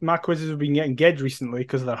say that my quizzes have been getting good recently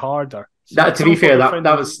because they're harder. So to be fair, that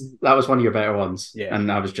was one of your better ones,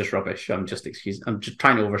 and I was just rubbish. I'm just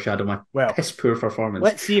trying to overshadow my piss poor performance.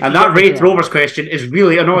 Let's see. And that Wraith Rovers question is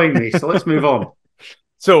really annoying me. So let's move on.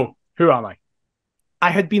 So, who am I? I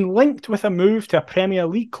had been linked with a move to a Premier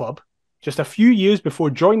League club just a few years before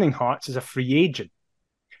joining Hearts as a free agent.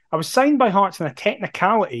 I was signed by Hearts on a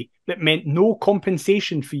technicality that meant no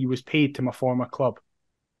compensation fee was paid to my former club.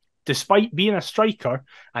 Despite being a striker,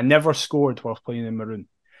 I never scored whilst playing in Maroon.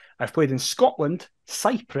 I've played in Scotland,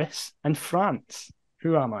 Cyprus, and France.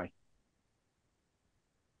 Who am I?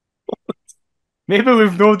 Maybe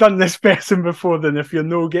we've not done this person before then if you're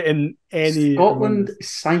not getting any... Scotland,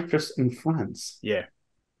 Cyprus, and France. Yeah.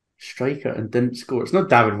 Striker and didn't score. It's not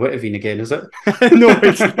David Whitavine again, is it? No,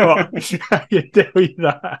 it's not. I can tell you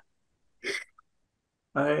that.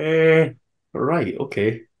 Right,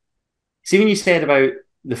 okay. See, when you said about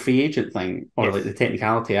the free agent thing, or like the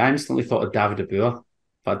technicality, I instantly thought of David Abua,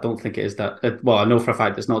 but I don't think it is that. Well, I know for a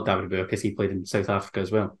fact it's not David Abua because he played in South Africa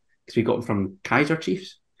as well. Because we got him from Kaiser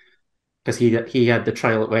Chiefs. Because he had the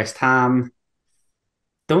trial at West Ham.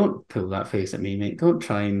 Don't pull that face at me, mate. Don't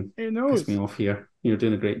try and piss me off here. You're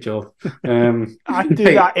doing a great job. I do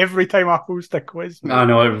that every time I host a quiz. I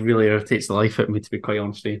know, it really irritates the life out of me, to be quite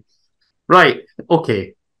honest with you. Right,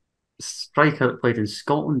 okay. Striker that played in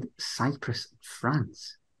Scotland, Cyprus, and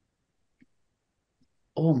France.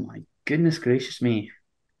 Oh my goodness gracious me.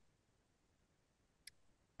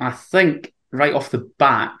 I think right off the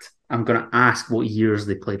bat, I'm going to ask what years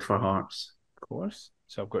they played for Hearts. Of course.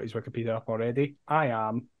 So I've got his Wikipedia up already. I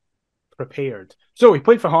am prepared. So he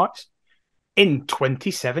played for Hearts in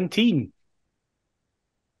 2017.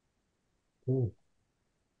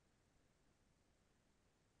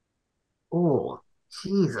 Oh,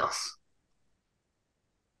 Jesus.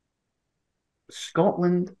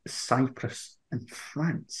 Scotland, Cyprus, and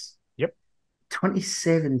France. Yep.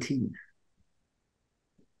 2017.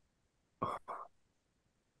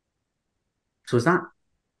 So is that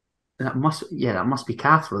must be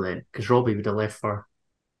Cathro then, because Robbie would have left for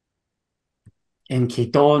MK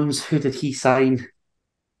Dons. Who did he sign?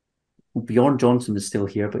 Well, Bjorn Johnson is still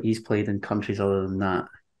here, but he's played in countries other than that.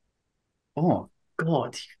 Oh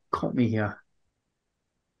God, you caught me here.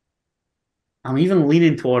 I'm even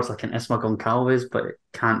leaning towards like an Isma Goncalves, but it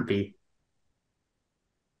can't be.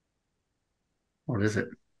 Or is it?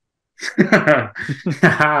 I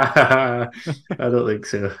don't think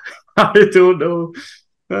so. I don't know.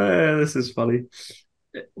 This is funny.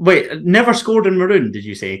 Wait, never scored in Maroon, did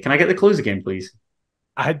you say? Can I get the clues again, please?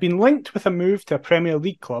 I had been linked with a move to a Premier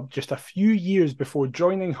League club just a few years before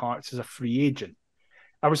joining Hearts as a free agent.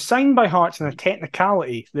 I was signed by Hearts on a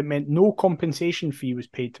technicality that meant no compensation fee was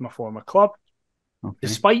paid to my former club. Okay.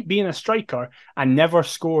 Despite being a striker, I never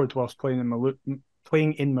scored whilst playing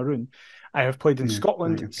in Maroon. I have played in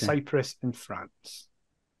Scotland, Cyprus, and France.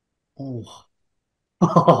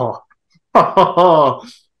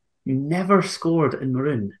 Never scored in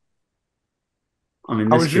Maroon. I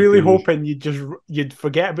mean, I was really hoping you'd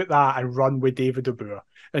forget about that and run with David Abua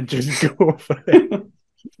and just go for it.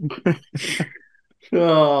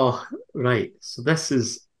 Oh, right. So this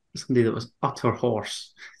is somebody that was utter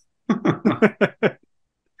horse.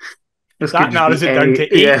 That narrows it down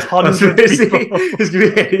to 800 people. It's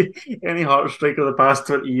going to be any Hearts striker of the past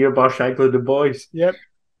 20 years, bar Shankland and Boys. Yep.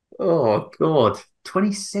 Oh, God.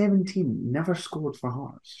 2017, never scored for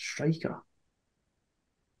Hearts. Striker.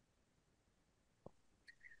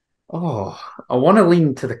 Oh, I want to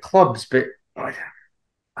lean to the clubs, but I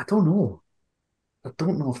don't know. I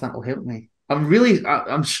don't know if that will help me.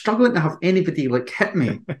 I'm struggling to have anybody like hit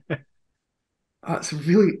me. That's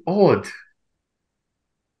really odd.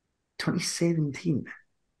 2017.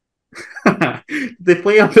 They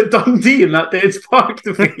play up at Dundee in that Dead Park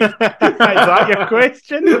to me. Is that your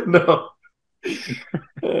question? No.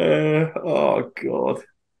 Oh, God.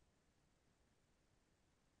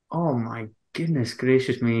 Oh, my goodness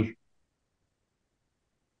gracious me.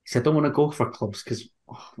 See, I don't want to go for clubs because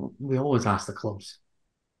we always ask the clubs.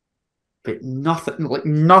 But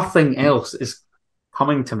nothing else is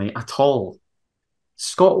coming to me at all.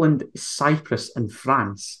 Scotland, Cyprus, and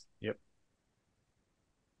France. Yep.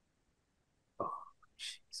 Oh,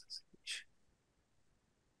 Jesus.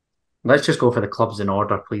 Let's just go for the clubs in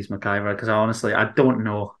order, please, McIver, because I don't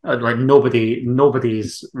know. Like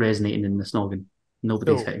nobody's resonating in this noggin.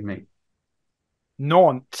 Nobody's hitting me.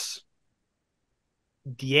 Nantes,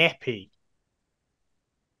 Dieppe,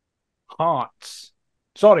 Hearts.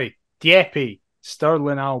 Sorry, Dieppe,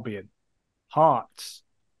 Stirling Albion. Hearts,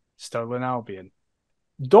 Stirling Albion.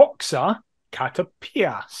 Doxa,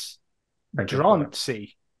 Catapias.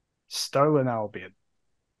 Drancy, Stirling Albion.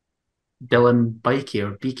 Dylan Bikey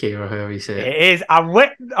or BK or however you say it. It is. I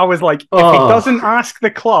was like, if he doesn't ask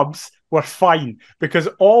the clubs, we're fine. Because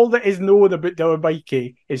all that is known about Dylan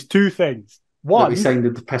Bikey is two things. One, we signed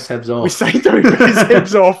him to piss Hibs off. We signed him to piss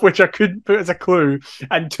Hibs off, which I couldn't put as a clue.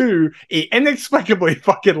 And two, he inexplicably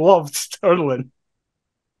fucking loved Stirling.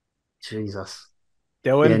 Jesus.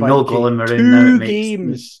 Dylan no goal in Bikey, Maroon. 2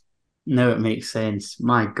 games. Now it makes sense.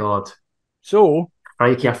 My God. So,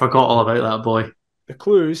 Crikey, I forgot all about that boy. The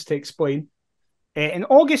clues to explain. In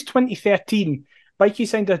August 2013, Bikey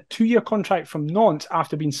signed a 2-year contract from Nantes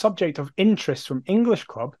after being subject of interest from English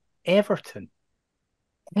club Everton.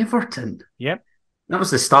 Everton? Yep. That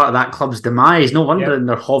was the start of that club's demise. No wonder Yep.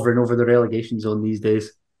 they're hovering over the relegation zone these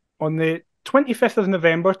days. On the 25th of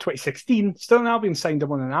November 2016, Stirling Albion signed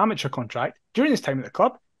him on an amateur contract. During his time at the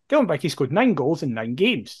club, Dylan Bikey scored 9 goals in 9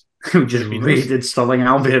 games. Just raided Stirling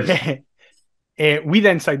Albion. We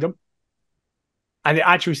then signed him. And it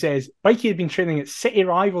actually says, Bikey had been training at City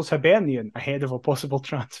rivals Hibernian ahead of a possible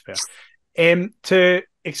transfer. To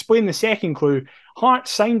explain the second clue,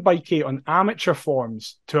 Hearts signed Bikey on amateur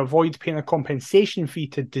forms to avoid paying a compensation fee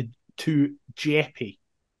to Dieppe,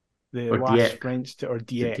 the or last Dieppe. French to, or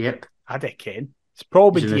Dieppe. Dieppe. I don't ken. It's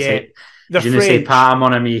probably Dieppe. The French. Pas,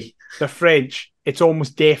 mon ami. The French, it's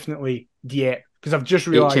almost definitely Dieppe. Because I've just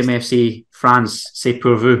realised. HMFC, France, c'est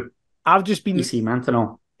pour vous. I've just been. Ici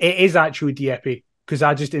maintenant. It is actually Dieppe. Because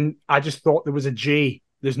I just thought there was a J.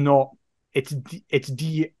 There's not. It's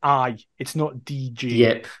D-I. It's not D-J.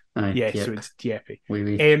 Yep. Yep. So it's Dieppe.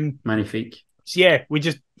 Oui. Magnifique. So yeah, we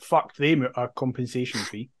just fucked them out a compensation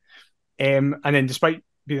fee. And then despite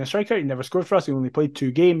being a striker, he never scored for us. He only played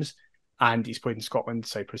 2 games. And he's played in Scotland,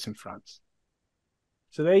 Cyprus and France.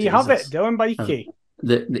 So there you have it, Dylan Bikey.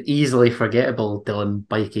 The easily forgettable Dylan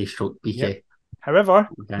Bikey stroke BK. Yep. However,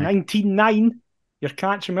 19-9, you're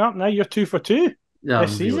catching me up now. You're 2 for 2. No,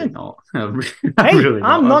 this season. Really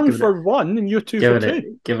not. I'm none for 1 and you're 2 for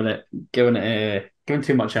 2. Giving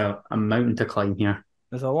too much a mountain to climb here.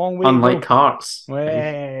 There's a long way Unlike to go. Hearts.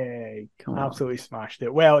 Hey, absolutely smashed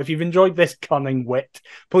it. Well, if you've enjoyed this cunning wit,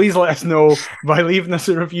 please let us know by leaving us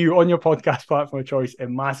a review on your podcast platform of choice. It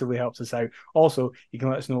massively helps us out. Also, you can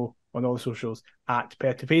let us know on all the socials at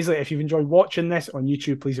Perth Paisley. If you've enjoyed watching this on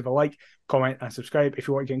YouTube, please leave a like, comment, and subscribe. If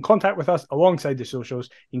you want to get in contact with us alongside the socials,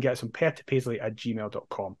 you can get us on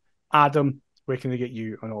perthpaisley@gmail.com. Adam, where can they get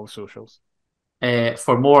you on all the socials?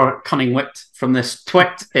 For more cunning wit from this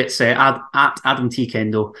twit, it's at Adam T.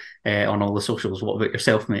 Kendall on all the socials. What about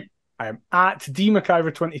yourself, mate? I am at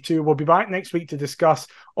DMcIver22. We'll be back next week to discuss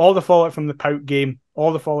all the fallout from the POAK game,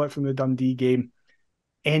 all the fallout from the Dundee game,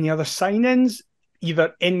 any other signings,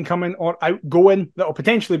 either incoming or outgoing, that will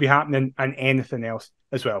potentially be happening, and anything else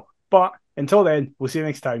as well. But until then, we'll see you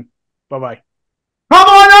next time. Bye-bye. Come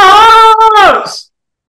on, the Hearts!